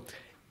 So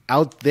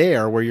out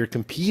there where you're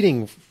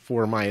competing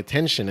for my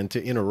attention and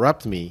to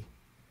interrupt me,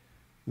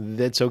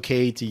 that's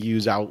okay to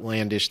use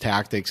outlandish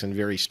tactics and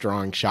very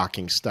strong,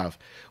 shocking stuff.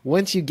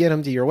 Once you get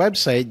them to your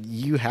website,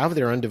 you have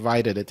their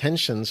undivided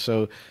attention,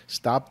 so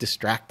stop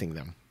distracting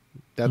them.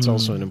 That's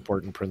also an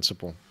important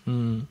principle.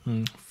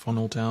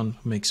 Funnel down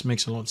makes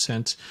a lot of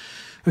sense.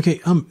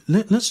 Okay,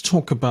 let's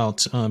talk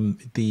about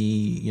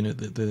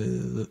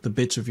the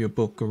bits of your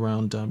book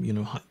around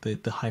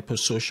the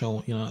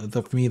hypersocial.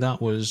 For me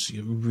that was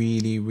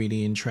really,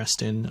 really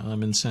interesting in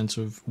the sense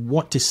of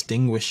what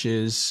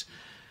distinguishes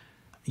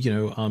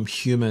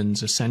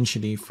humans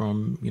essentially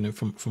from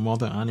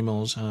other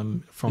animals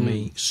from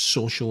a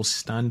social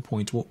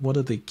standpoint. What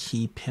are the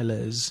key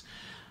pillars?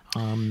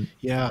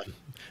 Yeah,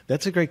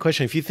 that's a great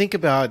question. If you think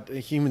about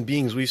human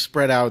beings, we've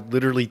spread out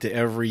literally to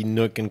every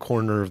nook and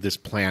corner of this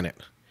planet.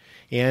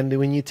 And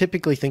when you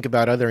typically think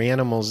about other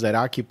animals that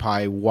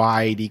occupy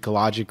wide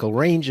ecological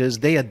ranges,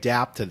 they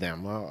adapt to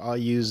them. I'll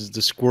use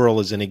the squirrel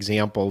as an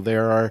example.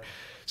 There are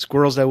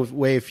squirrels that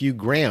weigh a few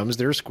grams.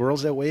 There are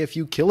squirrels that weigh a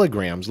few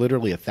kilograms,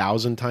 literally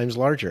 1,000 times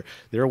larger.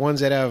 There are ones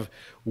that have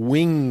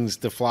wings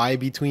to fly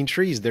between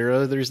trees. There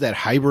are others that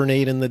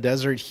hibernate in the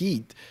desert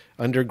heat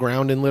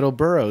underground in little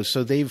burrows.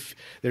 So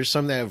there's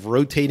some that have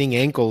rotating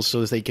ankles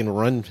so that they can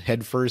run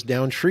headfirst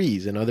down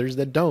trees, and others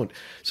that don't.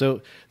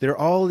 So there are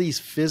all these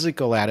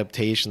physical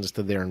adaptations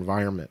to their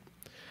environment.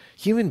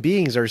 Human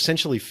beings are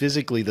essentially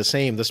physically the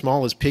same. The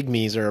smallest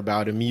pygmies are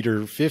about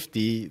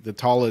 1.50 m. The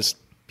tallest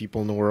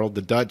people in the world,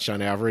 the Dutch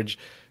on average,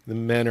 the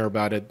men are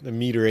about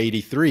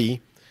 1.83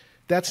 m.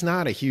 That's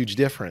not a huge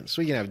difference.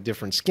 So you can have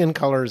different skin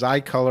colors,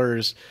 eye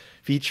colors,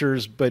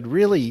 features, but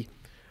really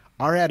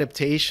our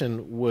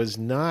adaptation was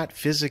not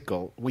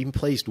physical. We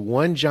placed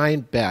one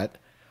giant bet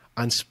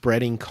on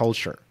spreading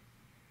culture.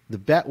 The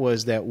bet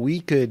was that we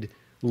could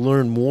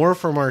learn more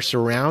from our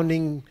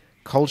surrounding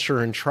culture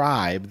and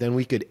tribe than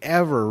we could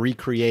ever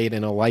recreate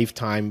in a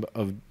lifetime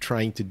of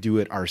trying to do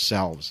it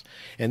ourselves.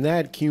 And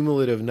that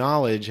cumulative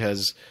knowledge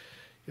has,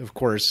 of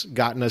course,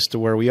 gotten us to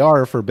where we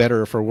are, for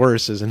better or for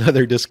worse is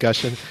another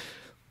discussion.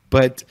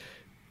 But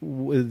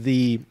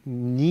the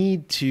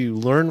need to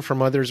learn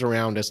from others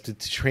around us, to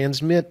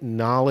transmit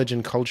knowledge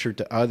and culture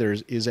to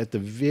others, is at the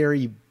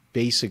very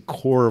basic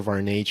core of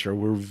our nature.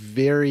 We're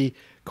very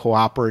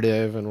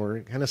cooperative and we're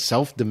kind of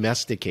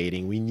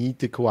self-domesticating. We need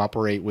to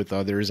cooperate with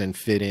others and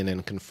fit in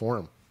and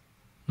conform.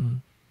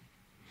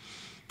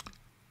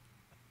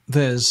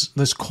 There's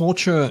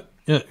culture.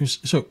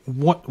 So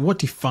what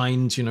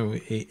defines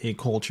a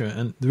culture?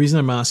 And the reason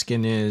I'm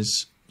asking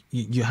is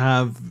you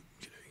have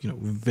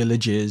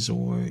villages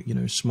or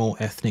small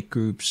ethnic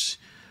groups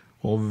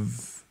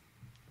of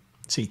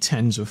say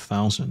tens of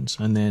thousands,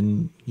 and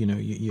then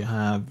you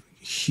have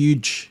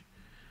huge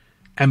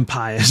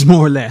empires,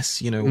 more or less,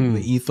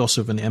 the ethos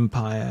of an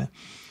empire.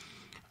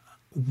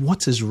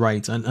 What is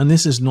right? And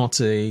this is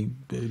not a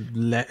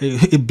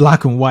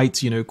black and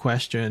white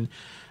question.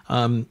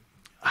 What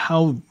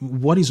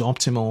is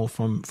optimal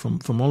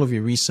from all of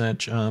your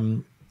research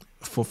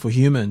for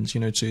humans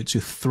to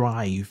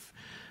thrive?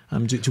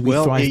 Do we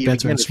thrive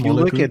better in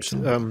smaller groups? If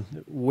you look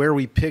at where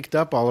we picked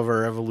up all of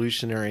our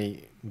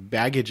evolutionary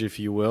baggage, if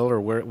you will, or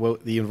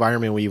what the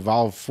environment we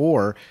evolved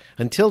for,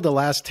 until the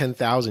last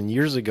 10,000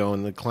 years ago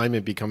and the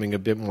climate becoming a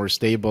bit more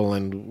stable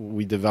and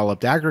we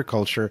developed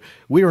agriculture,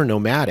 we were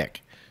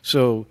nomadic.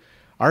 So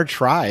our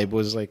tribe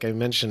was, like I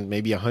mentioned,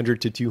 maybe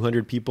 100 to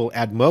 200 people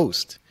at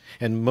most.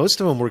 And most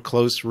of them were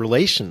close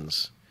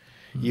relations.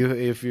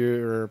 If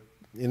you're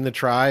in the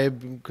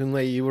tribe,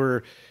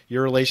 Kunle,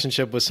 your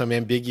relationship was some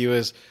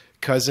ambiguous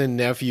cousin,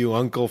 nephew,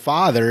 uncle,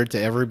 father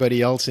to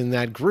everybody else in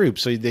that group.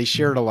 So they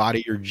shared a lot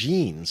of your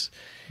genes.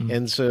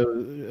 And so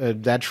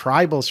that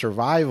tribal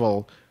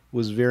survival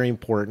was very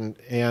important.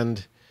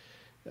 And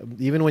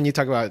even when you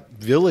talk about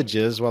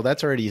villages, well,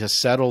 that's already a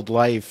settled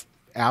life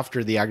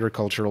after the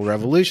agricultural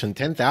revolution.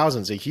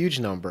 10,000 is a huge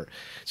number.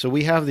 So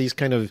we have these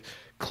kind of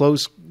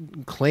close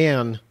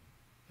clan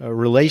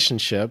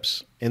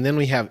relationships, and then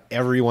we have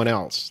everyone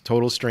else,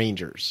 total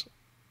strangers,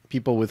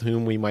 people with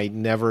whom we might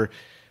never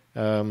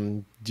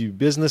do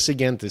business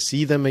again, to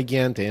see them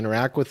again, to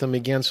interact with them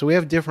again. So we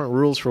have different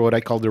rules for what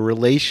I call the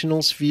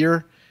relational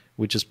sphere,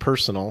 which is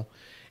personal,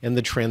 and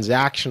the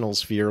transactional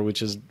sphere,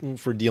 which is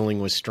for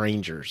dealing with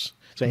strangers.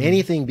 So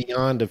anything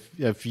beyond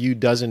a few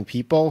dozen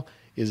people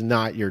is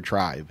not your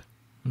tribe.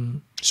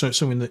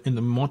 So in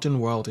the modern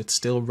world, it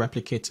still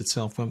replicates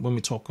itself when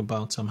we talk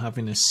about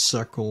having a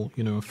circle,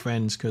 of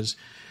friends, because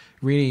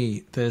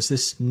really there's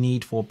this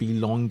need for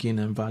belonging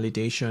and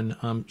validation.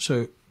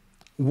 So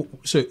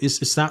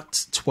is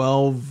that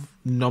 12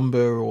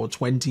 number or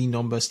 20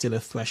 number still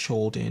a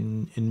threshold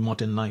in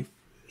modern life,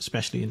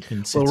 especially in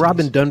cities? Well,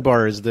 Robin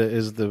Dunbar is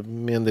the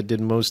man that did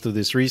most of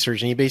this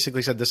research, and he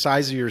basically said the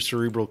size of your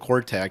cerebral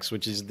cortex,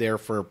 which is there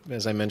for,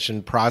 as I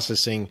mentioned,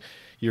 processing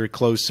your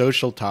close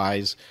social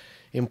ties,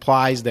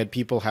 implies that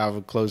people have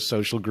a close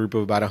social group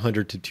of about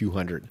 100 to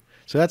 200.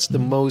 So that's the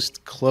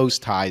most close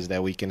ties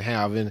that we can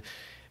have. And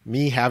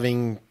me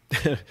having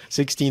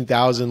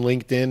 16,000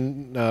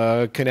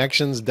 LinkedIn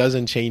connections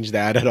doesn't change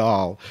that at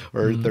all,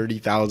 or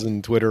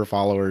 30,000 Twitter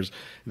followers.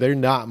 They're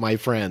not my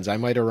friends. I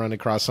might have run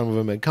across some of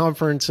them at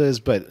conferences,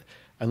 but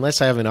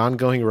unless I have an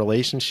ongoing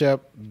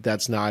relationship,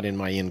 that's not in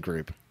my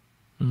in-group.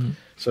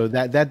 So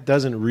that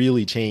doesn't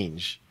really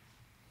change.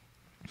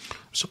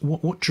 So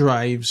what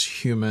drives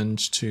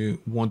humans to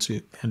want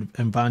to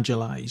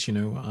evangelize,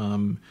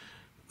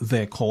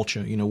 their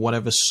culture,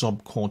 whatever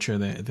subculture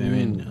they're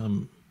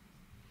in?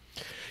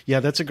 Yeah,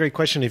 that's a great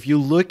question. If you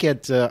look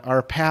at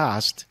our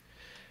past,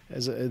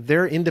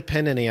 they're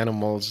independent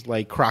animals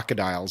like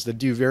crocodiles that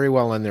do very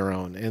well on their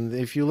own. And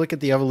if you look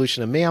at the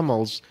evolution of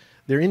mammals,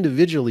 they're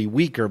individually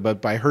weaker,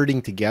 but by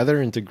herding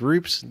together into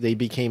groups, they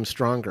became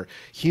stronger.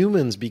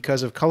 Humans,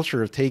 because of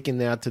culture, have taken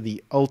that to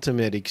the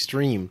ultimate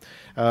extreme.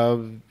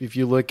 If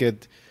you look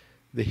at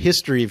the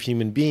history of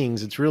human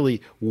beings, it's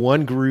really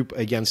one group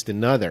against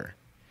another.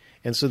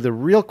 And so the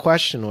real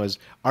question was,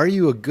 are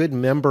you a good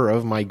member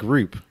of my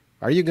group?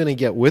 Are you going to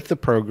get with the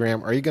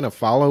program? Are you going to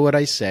follow what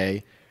I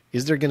say?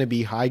 Is there going to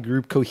be high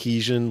group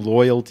cohesion,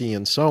 loyalty,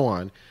 and so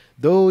on?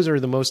 Those are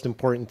the most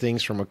important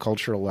things from a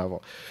cultural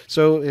level.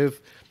 So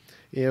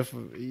if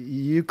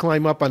you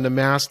climb up on the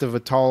mast of a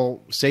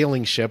tall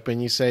sailing ship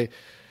and you say,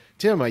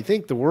 Tim, I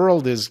think the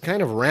world is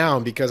kind of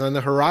round because on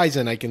the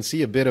horizon I can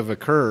see a bit of a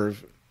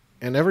curve,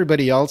 and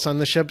everybody else on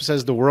the ship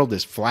says the world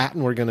is flat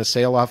and we're going to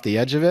sail off the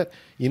edge of it,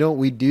 you know what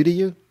we'd do to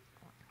you?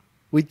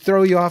 We'd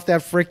throw you off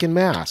that freaking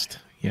mast.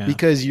 Yeah.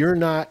 Because you're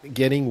not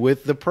getting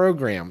with the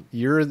program.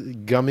 You're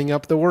gumming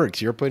up the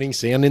works. You're putting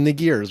sand in the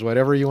gears,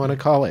 whatever you want to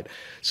call it.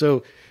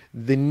 So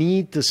the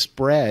need to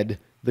spread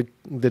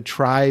the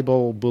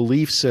tribal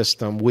belief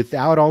system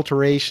without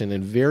alteration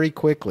and very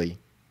quickly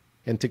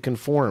and to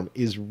conform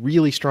is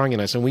really strong in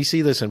us. And we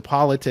see this in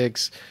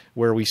politics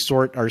where we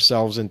sort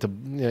ourselves into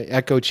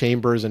echo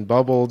chambers and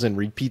bubbles and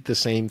repeat the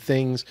same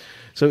things.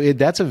 So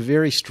that's a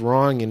very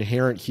strong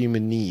inherent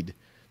human need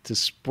to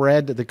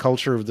spread the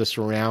culture of the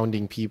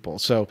surrounding people.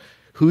 So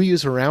who you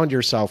surround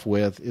yourself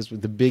with is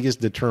the biggest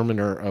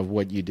determiner of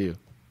what you do.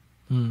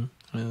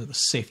 The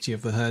safety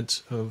of the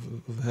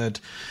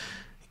herd.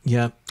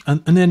 Yeah.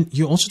 And then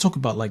you also talk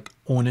about like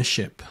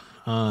ownership,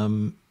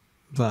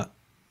 that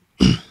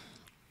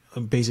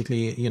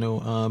basically,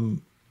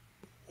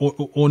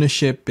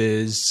 ownership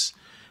is,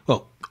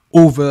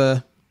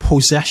 over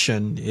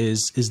possession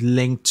is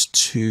linked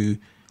to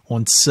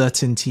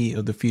uncertainty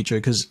of the future,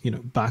 because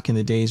back in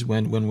the days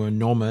when we're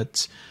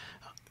nomads,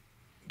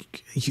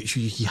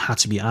 you had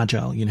to be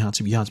agile, you had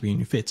to be on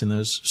your feet, and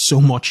there's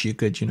so much you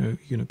could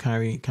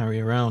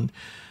carry around.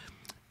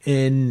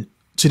 In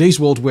today's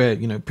world where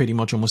pretty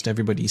much almost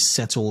everybody's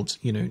settled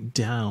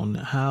down,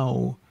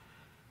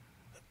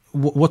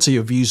 what are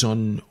your views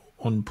on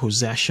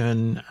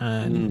possession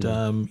and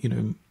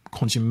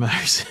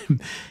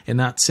consumerism in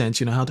that sense?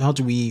 How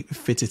do we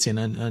fit it in,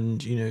 and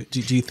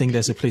do you think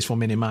there's a place for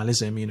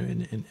minimalism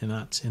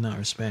in that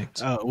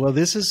respect? Well,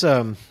 this is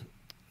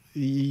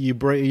you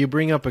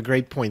bring up a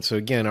great point. So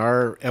again,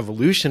 our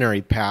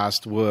evolutionary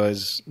past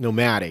was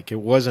nomadic. It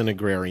wasn't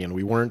agrarian.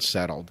 We weren't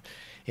settled.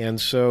 And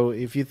so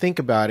if you think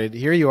about it,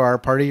 here you are,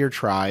 part of your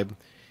tribe.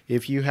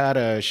 If you had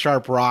a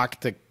sharp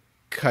rock to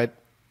cut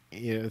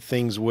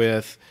things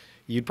with,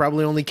 you'd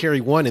probably only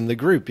carry one in the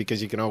group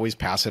because you can always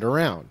pass it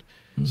around.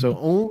 Mm-hmm. So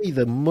only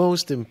the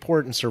most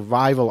important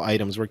survival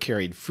items were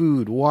carried: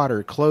 food,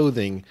 water,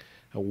 clothing,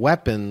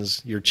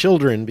 weapons, your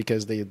children,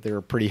 because they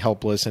were pretty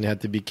helpless and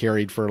had to be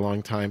carried for a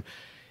long time.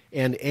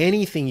 And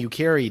anything you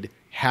carried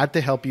had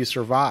to help you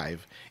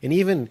survive. And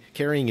even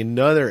carrying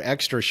another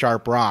extra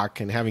sharp rock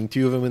and having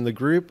two of them in the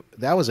group,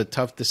 that was a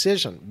tough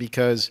decision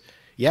because,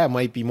 yeah, it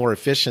might be more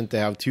efficient to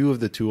have two of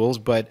the tools,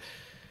 but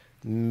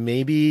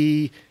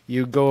maybe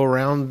you go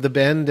around the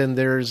bend and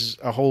there's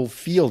a whole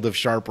field of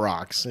sharp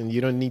rocks and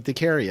you don't need to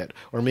carry it.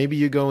 Or maybe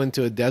you go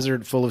into a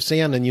desert full of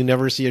sand and you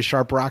never see a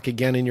sharp rock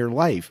again in your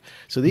life.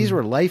 So these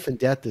were life and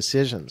death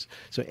decisions.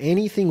 So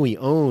anything we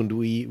owned,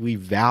 we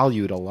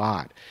valued a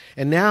lot.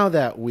 And now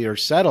that we are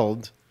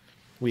settled,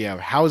 we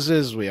have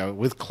houses,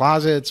 with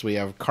closets, we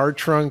have car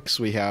trunks,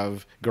 we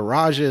have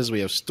garages, we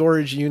have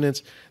storage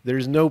units.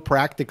 There's no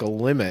practical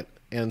limit.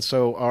 And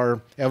so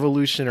our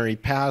evolutionary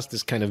past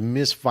is kind of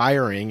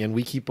misfiring and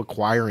we keep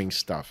acquiring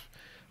stuff.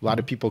 A lot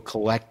of people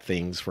collect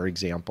things, for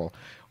example,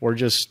 or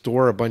just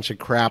store a bunch of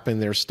crap in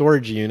their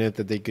storage unit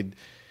that they could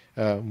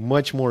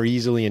much more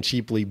easily and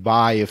cheaply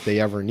buy if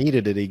they ever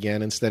needed it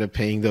again instead of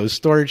paying those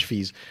storage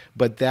fees.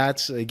 But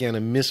that's, again,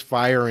 a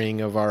misfiring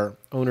of our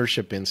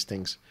ownership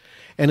instincts.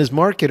 And as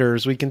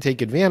marketers, we can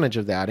take advantage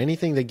of that.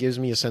 Anything that gives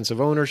me a sense of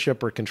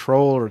ownership or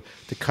control or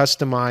to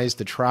customize,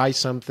 to try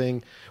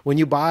something. When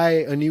you buy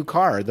a new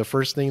car, the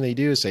first thing they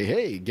do is say,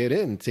 hey, get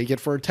in, take it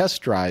for a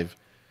test drive.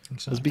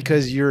 Exactly. It's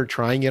because you're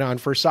trying it on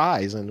for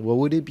size. And what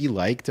would it be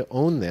like to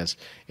own this?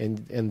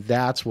 And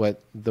that's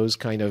what those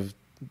kind of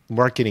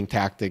marketing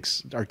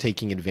tactics are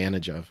taking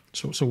advantage of.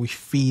 So we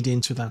feed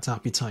into that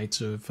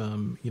appetite of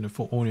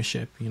for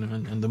ownership,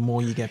 and the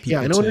more you get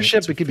people, and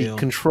ownership, it could be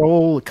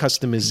control,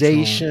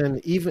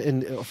 customization,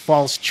 even a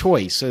false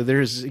choice. So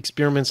there's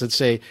experiments that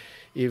say,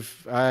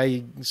 if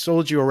I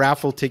sold you a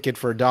raffle ticket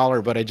for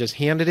 $1, but I just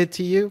handed it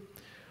to you,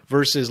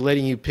 versus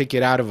letting you pick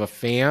it out of a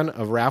fan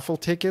of raffle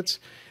tickets,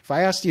 if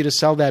I asked you to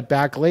sell that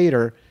back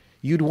later,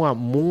 you'd want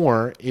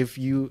more if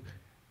you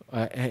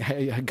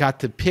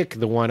got to pick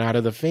the one out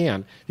of the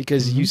fan,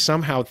 because you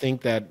somehow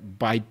think that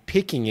by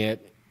picking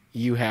it,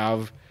 you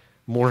have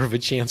more of a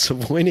chance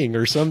of winning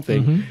or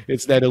something.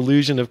 It's that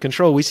illusion of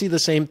control. We see the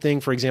same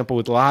thing, for example,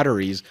 with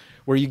lotteries,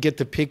 where you get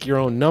to pick your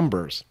own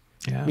numbers.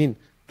 Yeah. I mean,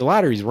 the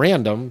lottery's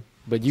random,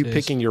 but you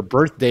picking your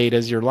birth date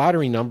as your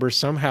lottery number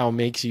somehow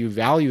makes you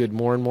valued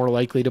more and more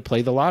likely to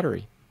play the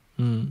lottery.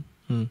 And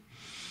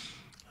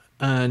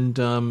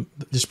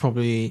this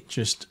probably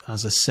just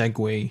as a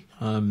segue,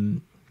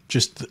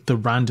 just the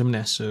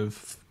randomness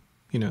of,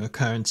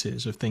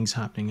 occurrences of things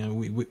happening. And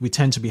we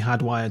tend to be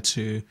hardwired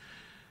to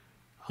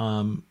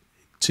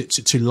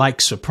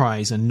like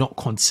surprise and not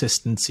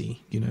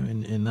consistency,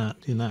 in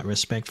that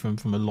respect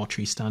from a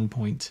lottery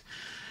standpoint.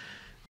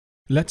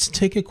 Let's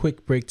take a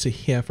quick break to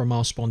hear from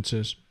our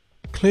sponsors.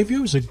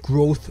 Klaviyo is a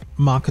growth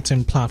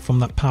marketing platform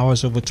that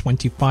powers over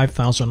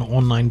 25,000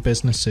 online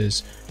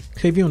businesses.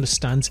 Klaviyo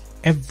understands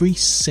every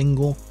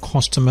single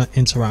customer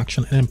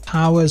interaction and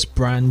empowers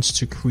brands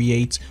to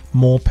create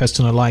more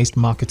personalized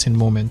marketing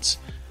moments.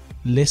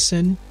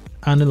 Listen,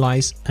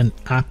 analyze, and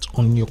act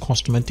on your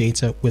customer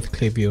data with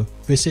Klaviyo.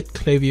 Visit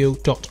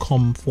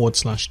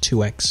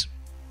klaviyo.com/2x.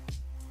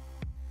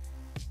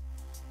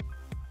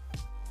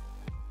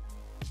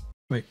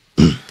 Right.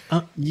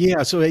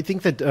 Yeah, so I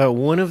think that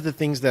one of the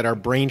things that our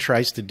brain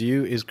tries to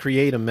do is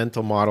create a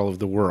mental model of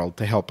the world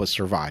to help us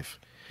survive.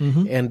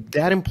 And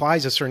that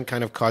implies a certain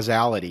kind of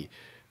causality.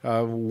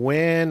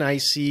 When I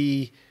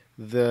see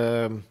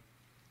the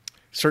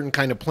certain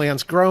kind of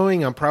plants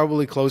growing, I'm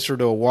probably closer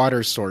to a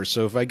water source.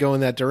 So if I go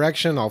in that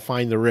direction, I'll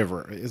find the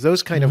river.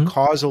 Those kind of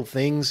causal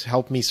things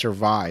help me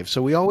survive.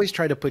 So we always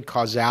try to put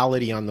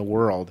causality on the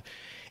world.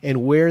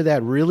 And where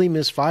that really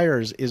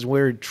misfires is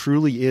where it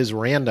truly is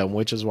random,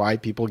 which is why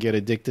people get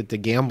addicted to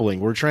gambling.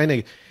 We're trying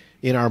to,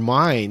 in our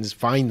minds,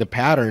 find the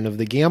pattern of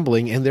the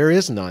gambling, and there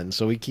is none.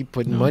 So we keep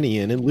putting money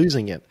in and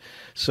losing it.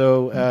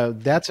 So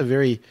that's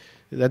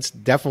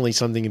definitely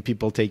something that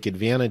people take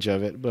advantage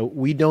of it. But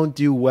we don't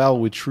do well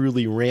with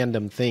truly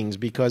random things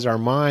because our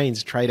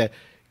minds try to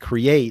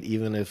create,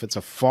 even if it's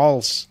a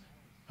false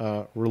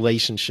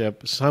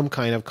relationship, some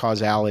kind of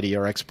causality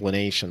or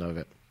explanation of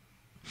it.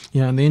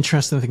 Yeah, and the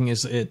interesting thing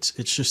is it's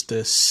just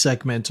a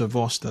segment of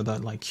us that are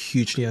like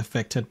hugely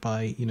affected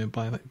by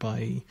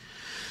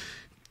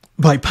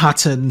by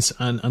patterns,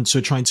 and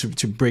so trying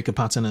to break a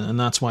pattern, and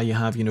that's why you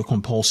have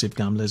compulsive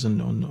gamblers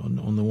and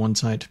on the one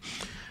side,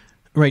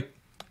 right?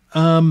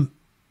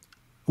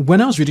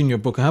 When I was reading your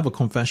book, I have a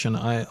confession.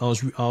 I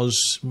was well,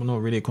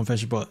 not really a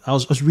confession, but I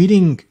was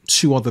reading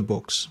two other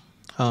books.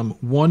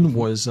 One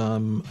was I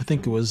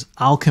think it was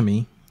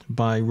Alchemy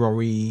by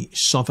Rory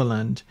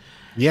Sutherland.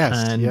 Yes,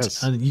 and yes.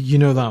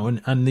 That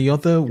one. And the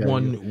other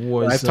one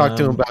was... I've talked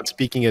to him about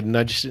speaking at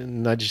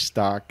Nudge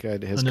Stock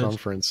at his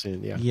conference.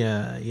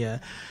 Yeah.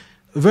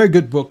 A very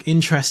good book,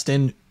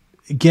 interesting.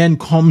 Again,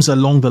 comes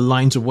along the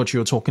lines of what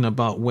you're talking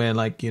about, where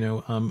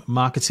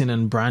marketing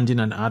and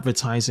branding and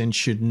advertising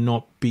should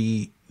not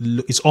be...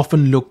 It's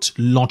often looked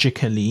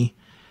logically.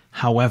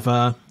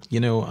 However,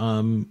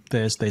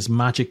 there's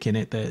magic in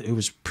it. That it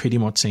was pretty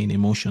much saying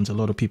emotions. A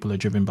lot of people are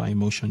driven by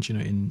emotions,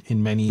 in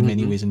many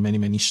ways, in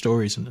many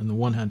stories. On the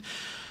one hand,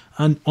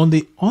 and on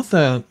the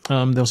other,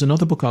 there was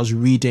another book I was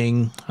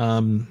reading,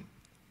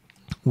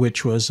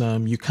 which was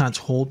 "You Can't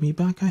Hold Me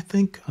Back." I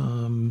think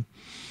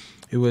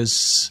it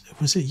was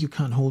it "You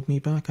Can't Hold Me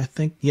Back." I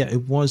think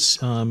it was,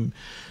 and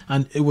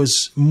it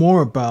was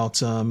more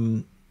about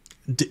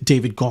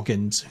David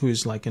Goggins,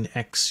 who's like an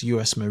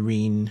ex-US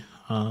Marine.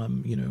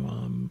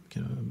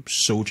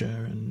 Soldier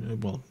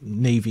and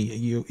Navy,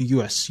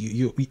 U.S.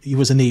 He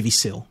was a Navy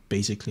SEAL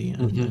basically,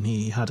 and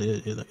he had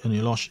a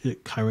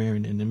career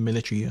in the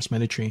military, U.S.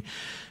 military,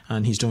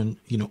 and he's doing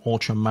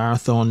ultra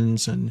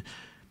marathons, and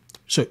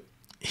so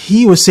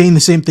he was saying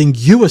the same thing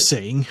you were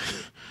saying,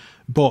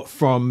 but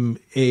from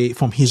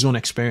his own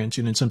experience,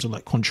 in terms of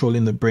like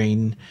controlling the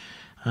brain.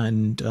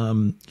 And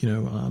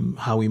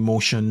how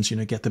emotions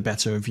get the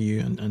better of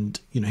you, and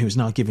he was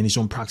now giving his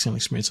own practical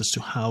experience as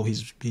to how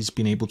he's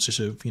been able to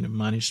sort of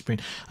manage his brain.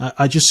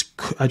 I just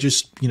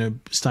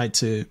started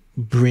to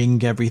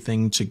bring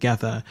everything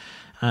together,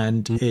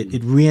 and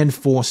it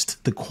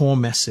reinforced the core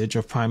message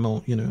of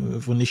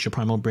of Unleash Your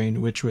Primal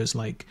Brain, which was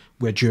like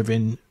we're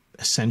driven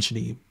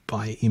essentially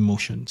by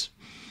emotions.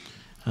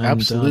 And,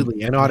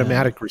 absolutely. And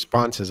automatic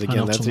responses.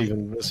 Again, that's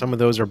even, some of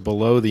those are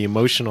below the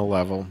emotional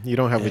level. You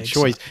don't have a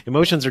choice.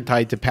 Emotions are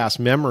tied to past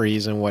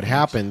memories and what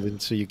happened.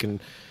 And so you can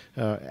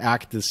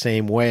act the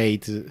same way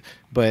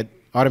but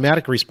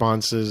automatic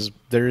responses,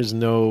 there is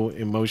no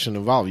emotion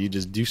involved. You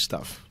just do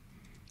stuff.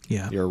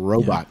 Yeah. You're a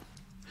robot.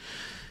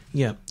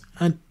 Yeah.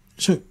 And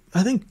so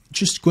I think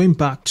just going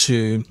back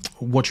to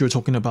what you were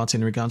talking about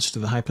in regards to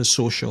the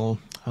hypersocial,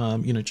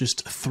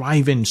 just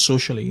thriving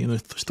socially,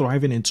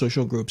 thriving in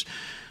social groups.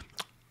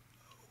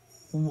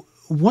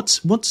 What's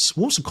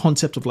the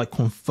concept of like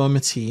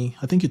conformity?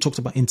 I think you talked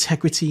about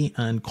integrity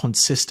and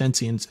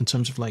consistency in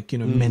terms of like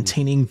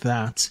maintaining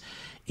that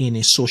in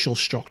a social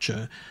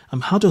structure.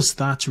 How does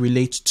that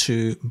relate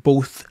to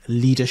both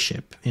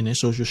leadership in a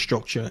social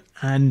structure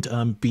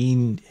and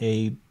being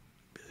a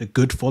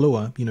good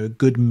follower, a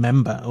good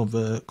member of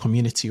a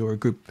community or a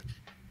group?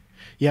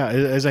 Yeah,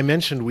 as I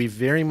mentioned, we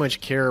very much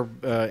care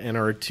and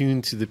are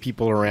attuned to the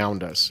people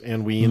around us,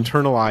 and we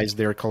internalize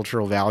their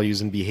cultural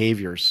values and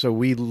behaviors. So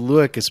we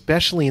look,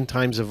 especially in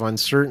times of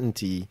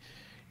uncertainty,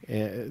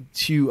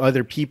 to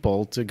other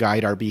people to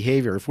guide our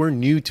behavior. If we're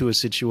new to a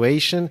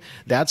situation,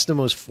 that's the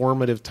most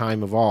formative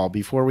time of all.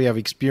 Before we have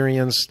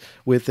experience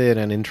with it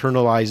and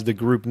internalize the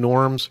group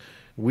norms,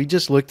 we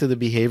just look to the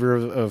behavior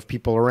of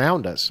people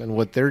around us and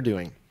what they're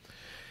doing.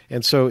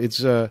 And so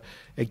it's a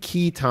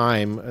key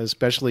time,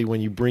 especially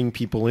when you bring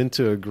people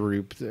into a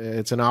group.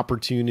 It's an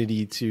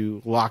opportunity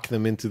to lock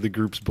them into the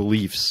group's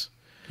beliefs.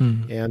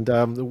 And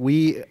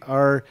we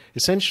are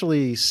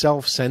essentially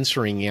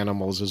self-censoring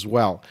animals as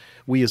well.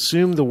 We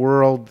assume the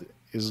world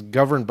is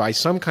governed by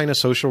some kind of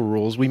social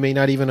rules. We may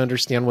not even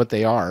understand what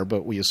they are,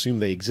 but we assume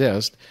they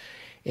exist.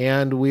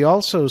 And we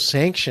also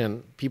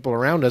sanction people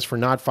around us for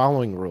not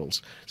following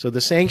rules. So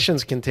the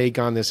sanctions can take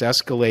on this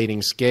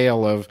escalating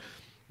scale of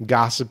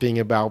gossiping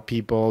about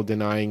people,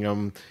 denying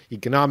them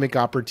economic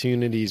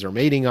opportunities or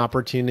mating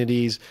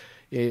opportunities.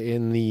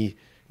 In the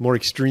more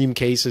extreme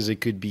cases, it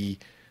could be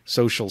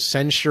social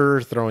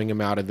censure, throwing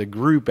them out of the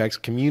group,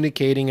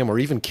 excommunicating them, or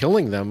even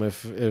killing them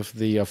if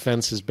the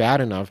offense is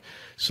bad enough.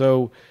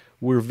 So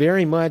we're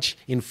very much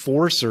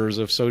enforcers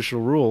of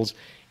social rules,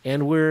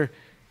 and we're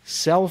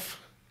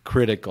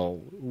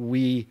self-critical.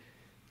 We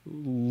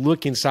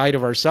look inside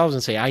of ourselves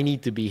and say, I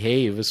need to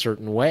behave a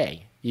certain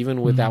way,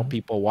 even without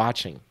people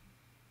watching.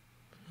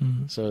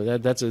 So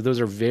those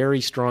are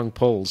very strong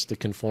pulls to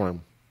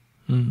conform.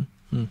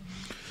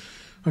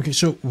 Okay,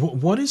 so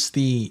what is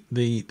the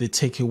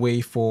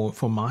takeaway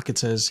for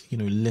marketers,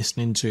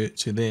 listening to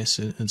this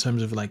in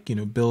terms of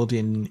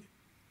building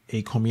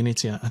a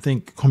community? I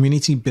think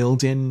community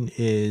building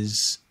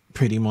is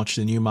pretty much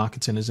the new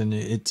marketing, isn't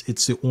it?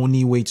 It's the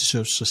only way to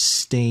sort of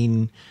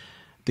sustain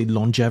the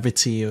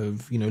longevity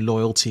of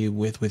loyalty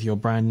with your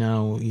brand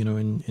now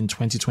in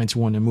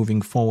 2021 and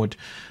moving forward.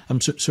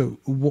 So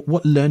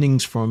what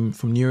learnings from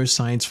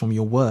neuroscience, from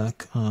your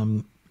work,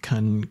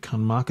 can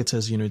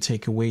marketers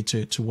take away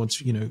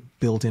towards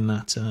building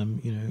that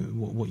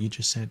what you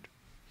just said?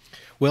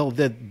 Well,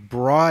 the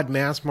broad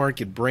mass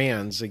market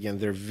brands, again,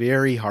 they're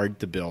very hard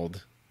to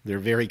build. They're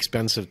very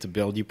expensive to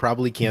build. You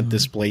probably can't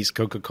displace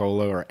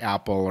Coca-Cola or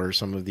Apple or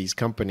some of these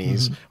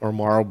companies or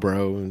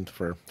Marlboro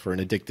for an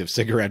addictive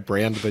cigarette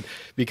brand, but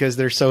because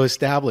they're so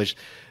established.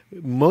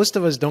 Most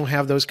of us don't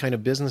have those kind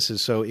of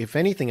businesses. So if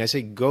anything, I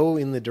say go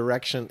in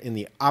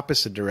the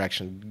opposite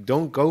direction.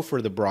 Don't go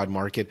for the broad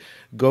market.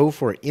 Go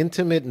for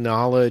intimate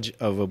knowledge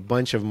of a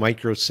bunch of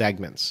micro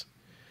segments.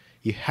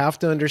 You have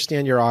to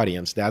understand your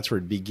audience. That's where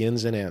it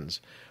begins and ends.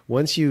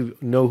 Once you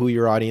know who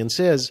your audience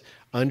is,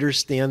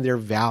 understand their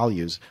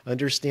values,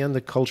 understand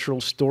the cultural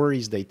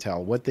stories they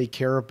tell, what they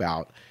care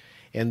about,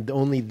 and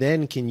only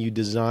then can you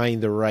design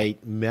the right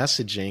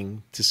messaging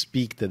to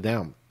speak to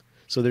them.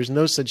 So there's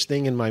no such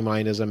thing in my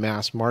mind as a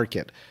mass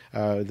market.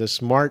 The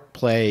smart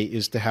play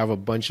is to have a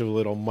bunch of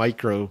little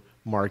micro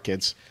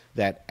markets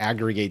that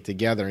aggregate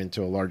together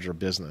into a larger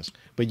business.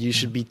 But you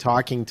should be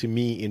talking to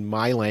me in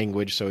my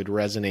language so it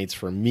resonates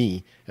for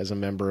me as a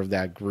member of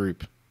that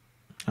group.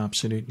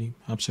 Absolutely.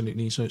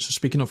 So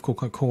speaking of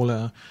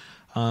Coca-Cola,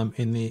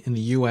 in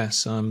the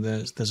US,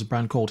 there's a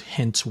brand called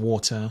Hint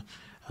Water,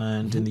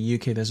 and in the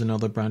UK there's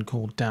another brand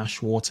called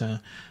Dash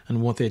Water.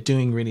 And what they're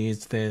doing really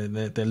is they're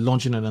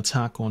launching an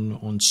attack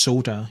on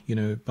soda,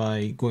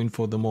 by going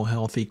for the more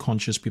healthy,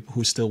 conscious people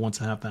who still want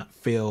to have that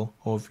feel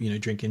of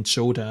drinking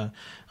soda,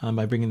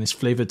 by bringing this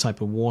flavored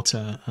type of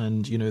water.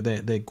 And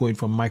they're going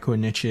for micro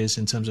niches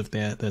in terms of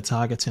their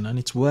targeting, and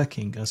it's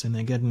working. As in,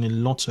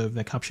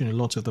 they're capturing a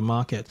lot of the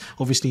market.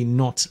 Obviously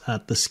not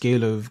at the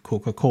scale of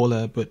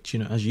Coca-Cola, but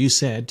as you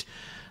said,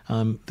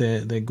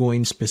 they're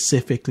going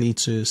specifically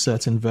to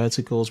certain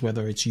verticals,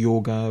 whether it's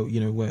yoga,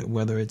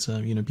 whether it's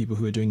people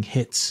who are doing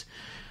hits,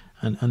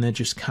 and they're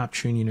just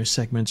capturing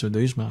segments of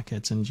those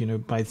markets,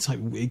 and by the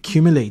time it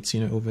accumulates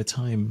over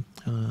time,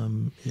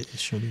 it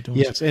surely does.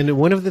 Yes, and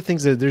one of the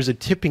things that there's a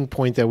tipping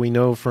point that we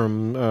know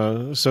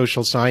from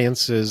social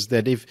science is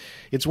that if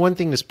it's one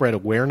thing to spread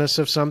awareness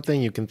of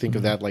something, you can think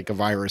of that like a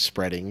virus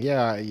spreading.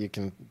 Yeah,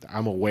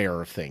 I'm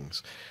aware of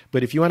things,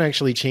 but if you want to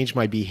actually change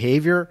my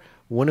behavior,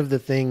 one of the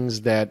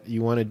things that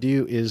you want to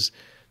do is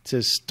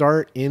to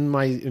start in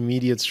my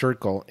immediate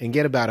circle and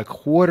get about a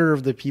quarter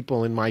of the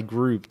people in my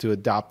group to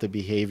adopt the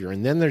behavior.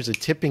 And then there's a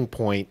tipping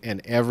point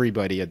and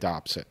everybody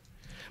adopts it.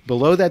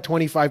 Below that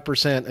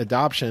 25%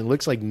 adoption, it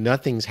looks like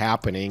nothing's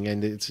happening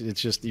and it's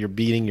just you're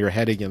beating your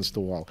head against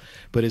the wall.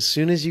 But as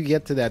soon as you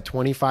get to that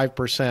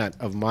 25%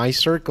 of my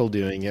circle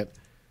doing it,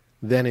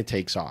 then it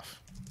takes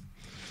off.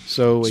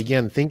 So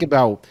again, think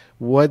about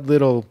what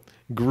little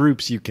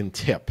groups you can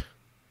tip.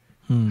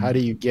 How do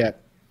you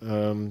get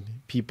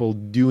people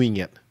doing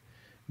it,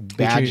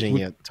 badging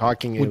it,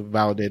 talking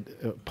about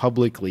it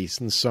publicly,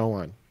 and so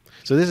on?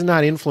 So this is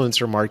not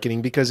influencer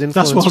marketing, because influencers...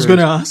 That's what I was going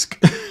to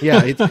ask.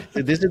 Yeah,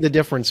 this is the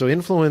difference. So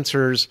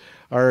influencers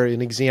are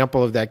an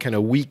example of that kind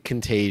of weak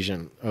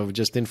contagion of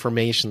just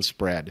information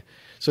spread.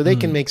 So they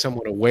can make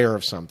someone aware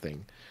of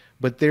something.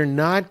 but they're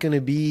not going to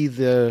be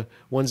the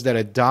ones that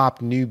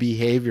adopt new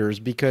behaviors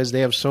because they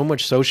have so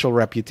much social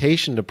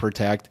reputation to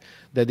protect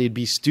that it'd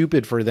be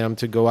stupid for them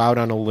to go out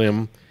on a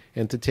limb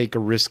and to take a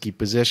risky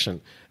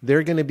position.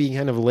 They're going to be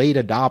kind of late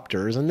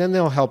adopters, and then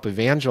they'll help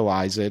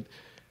evangelize it,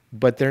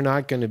 but they're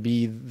not going to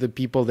be the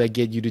people that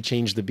get you to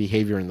change the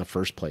behavior in the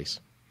first place.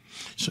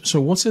 So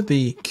what are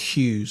the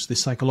cues, the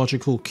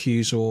psychological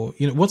cues, or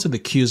what are the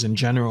cues in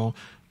general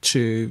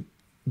to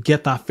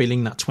get that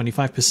feeling that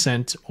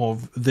 25%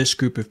 of this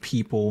group of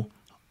people,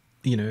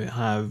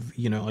 have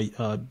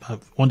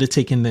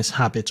undertaken this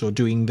habit or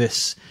doing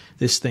this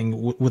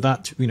thing? Would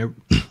that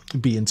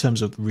be in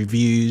terms of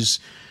reviews?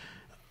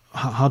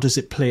 How does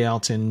it play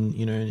out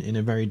in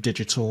a very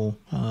digital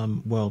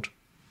world?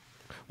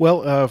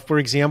 Well, for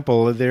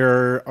example,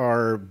 there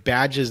are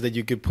badges that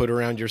you could put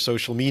around your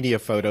social media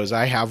photos.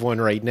 I have one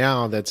right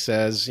now that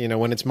says,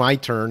 when it's my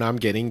turn, I'm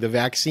getting the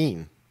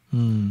vaccine.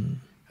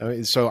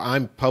 So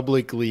I'm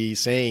publicly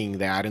saying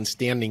that and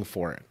standing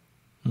for it.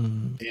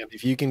 And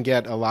if you can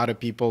get a lot of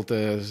people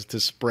to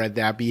spread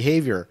that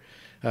behavior,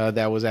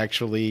 that was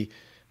actually,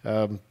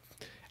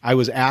 I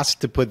was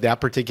asked to put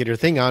that particular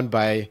thing on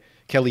by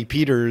Kelly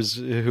Peters,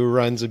 who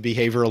runs a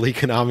behavioral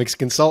economics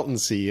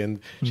consultancy,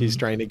 and she's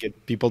trying to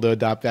get people to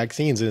adopt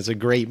vaccines, and it's a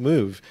great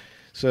move.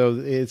 So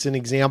it's an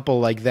example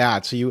like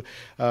that. So you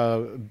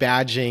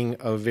badging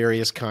of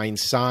various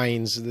kinds,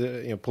 signs.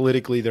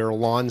 Politically, there are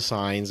lawn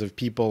signs of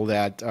people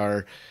that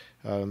are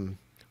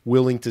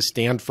willing to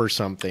stand for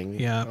something,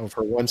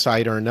 for one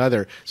side or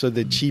another. So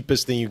the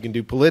cheapest thing you can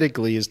do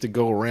politically is to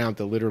go around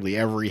to literally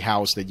every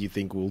house that you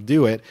think will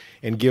do it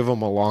and give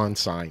them a lawn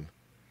sign.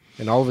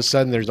 And all of a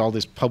sudden, there's all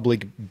this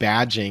public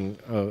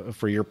badging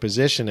for your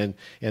position,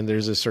 and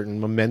there's a certain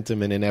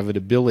momentum and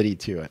inevitability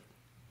to it.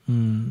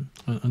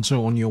 And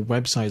so on your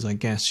website, I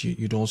guess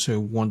you'd also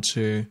want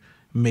to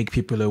make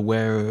people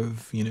aware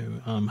of,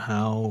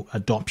 how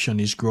adoption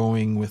is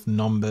growing with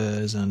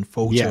numbers and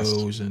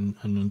photos and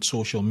on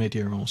social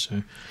media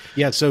also.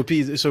 Yeah. So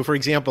for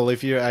example,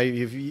 if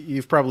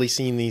you've probably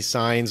seen these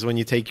signs when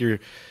you take your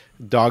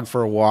dog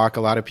for a walk,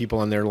 a lot of people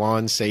on their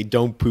lawns say,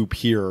 "Don't poop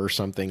here," or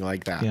something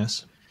like that.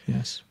 Yes.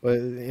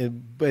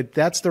 But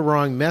that's the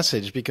wrong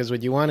message, because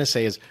what you want to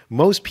say is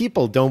most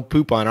people don't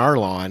poop on our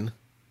lawn.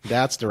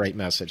 That's the right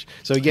message.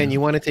 So again, you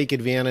want to take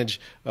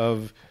advantage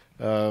of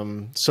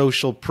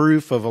social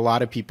proof of a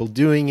lot of people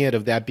doing it,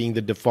 of that being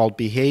the default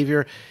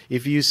behavior.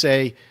 If you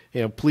say,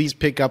 please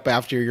pick up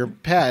after your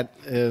pet,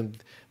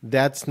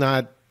 that's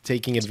not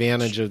taking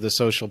advantage of the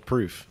social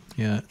proof.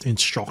 Yeah,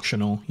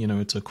 instructional,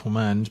 it's a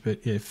command, but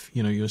if,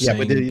 you're saying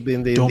but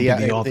don't be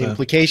the other. The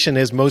implication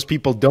is most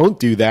people don't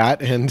do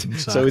that, and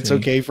so it's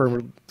okay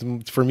for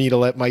me to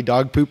let my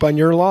dog poop on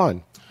your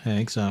lawn. Yeah,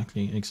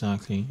 exactly.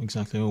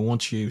 Well,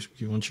 once you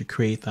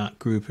create that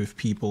group of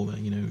people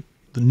that,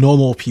 the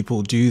normal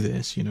people do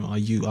this, are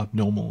you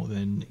abnormal?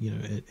 Then,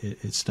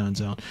 it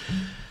stands out.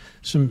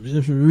 Some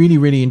really,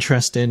 really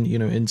interesting,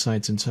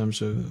 insights in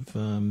terms of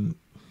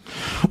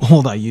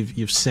all that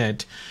you've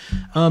said.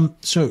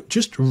 So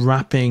just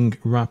wrapping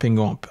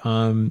up,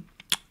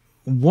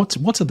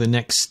 what are the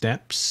next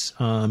steps,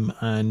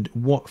 and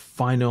what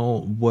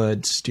final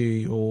words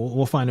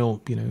or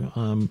final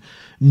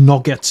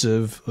nuggets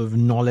of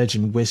knowledge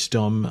and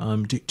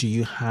wisdom do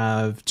you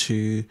have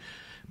to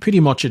pretty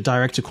much a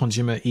direct to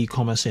consumer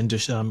e-commerce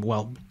industry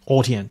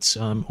audience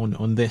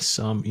on this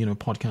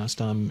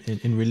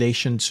podcast in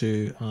relation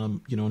to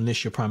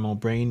unleash your primal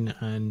brain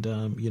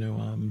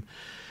and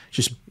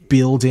just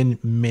building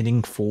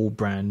meaningful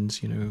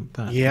brands,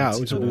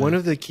 one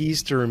of the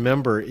keys to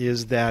remember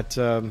is that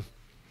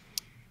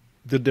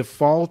the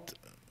default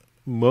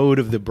mode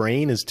of the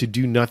brain is to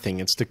do nothing.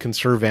 It's to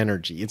conserve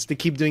energy. It's to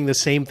keep doing the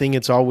same thing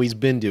it's always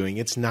been doing.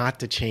 It's not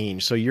to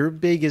change. So your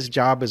biggest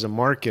job as a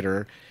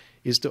marketer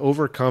is to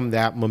overcome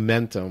that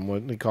momentum,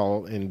 what we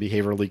call in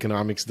behavioral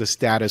economics the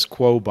status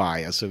quo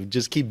bias of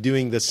just keep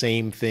doing the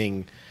same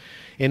thing.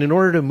 And in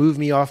order to move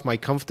me off my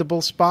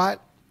comfortable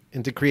spot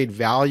and to create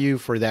value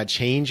for that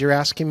change you're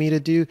asking me to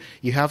do,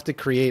 you have to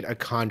create a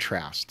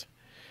contrast.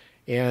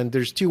 And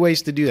there's two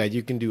ways to do that.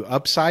 You can do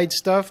upside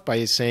stuff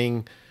by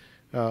saying,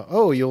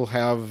 you'll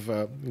have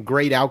a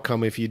great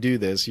outcome if you do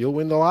this. You'll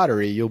win the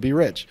lottery. You'll be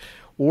rich.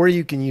 Or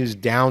you can use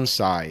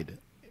downside.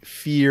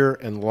 Fear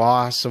and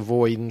loss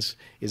avoidance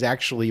is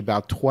actually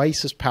about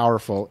twice as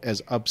powerful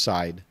as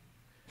upside.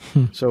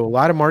 So a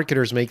lot of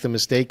marketers make the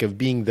mistake of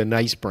being the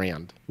nice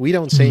brand. We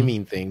don't say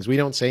mean things. We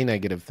don't say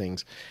negative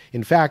things.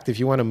 In fact, if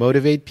you want to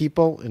motivate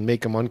people and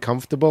make them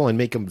uncomfortable and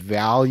make them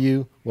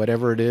value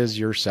whatever it is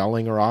you're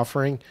selling or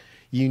offering,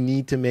 you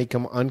need to make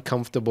them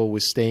uncomfortable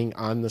with staying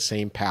on the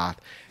same path.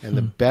 And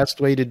the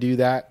best way to do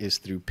that is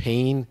through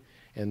pain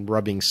and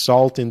rubbing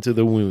salt into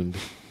the wound.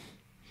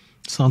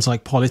 Sounds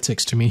like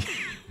politics to me.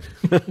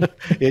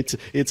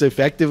 It's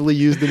effectively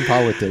used in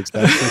politics,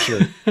 that's for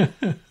sure.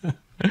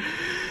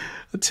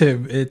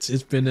 Tim,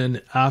 it's been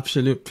an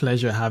absolute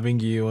pleasure having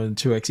you on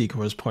 2X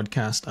eCommerce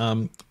podcast.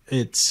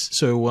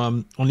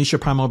 Unleash Your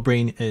Primal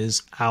Brain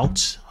is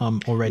out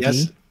already.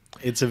 Yes.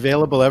 It's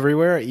available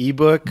everywhere.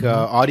 Ebook,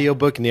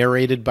 audiobook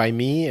narrated by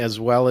me, as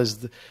well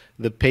as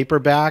the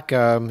paperback.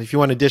 If you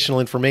want additional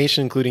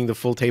information, including the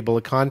full table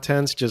of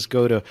contents, just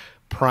go to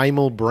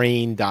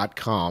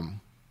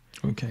primalbrain.com.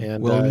 Okay.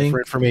 And for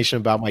information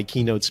about my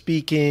keynote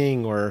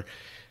speaking or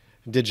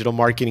digital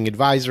marketing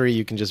advisory,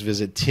 you can just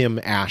visit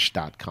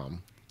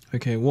timash.com.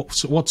 Okay.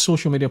 What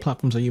social media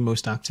platforms are you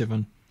most active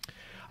on?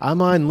 I'm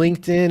on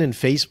LinkedIn and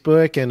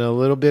Facebook and a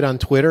little bit on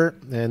Twitter,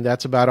 and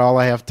that's about all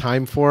I have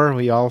time for.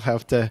 We all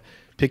have to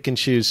pick and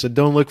choose, so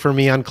don't look for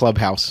me on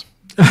Clubhouse.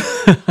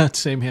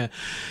 Same here.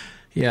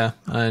 Yeah,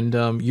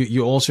 and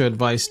you also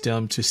advised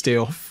to stay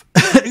off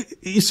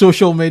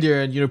social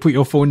media and put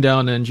your phone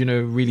down and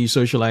really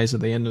socialize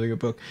at the end of your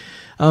book.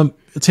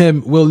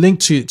 Tim, we'll link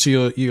to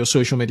your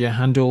social media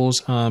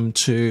handles, to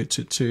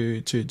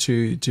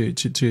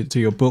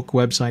your book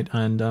website,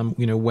 and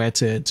where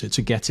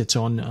to get it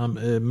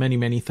on.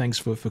 Many thanks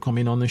for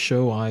coming on the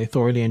show. I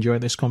thoroughly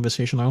enjoyed this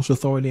conversation. I also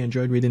thoroughly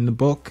enjoyed reading the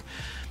book.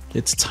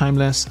 It's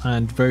timeless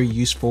and very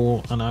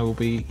useful, and I will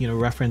be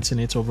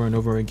referencing it over and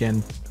over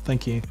again.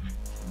 Thank you.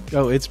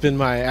 Oh, it's been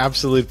my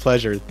absolute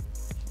pleasure.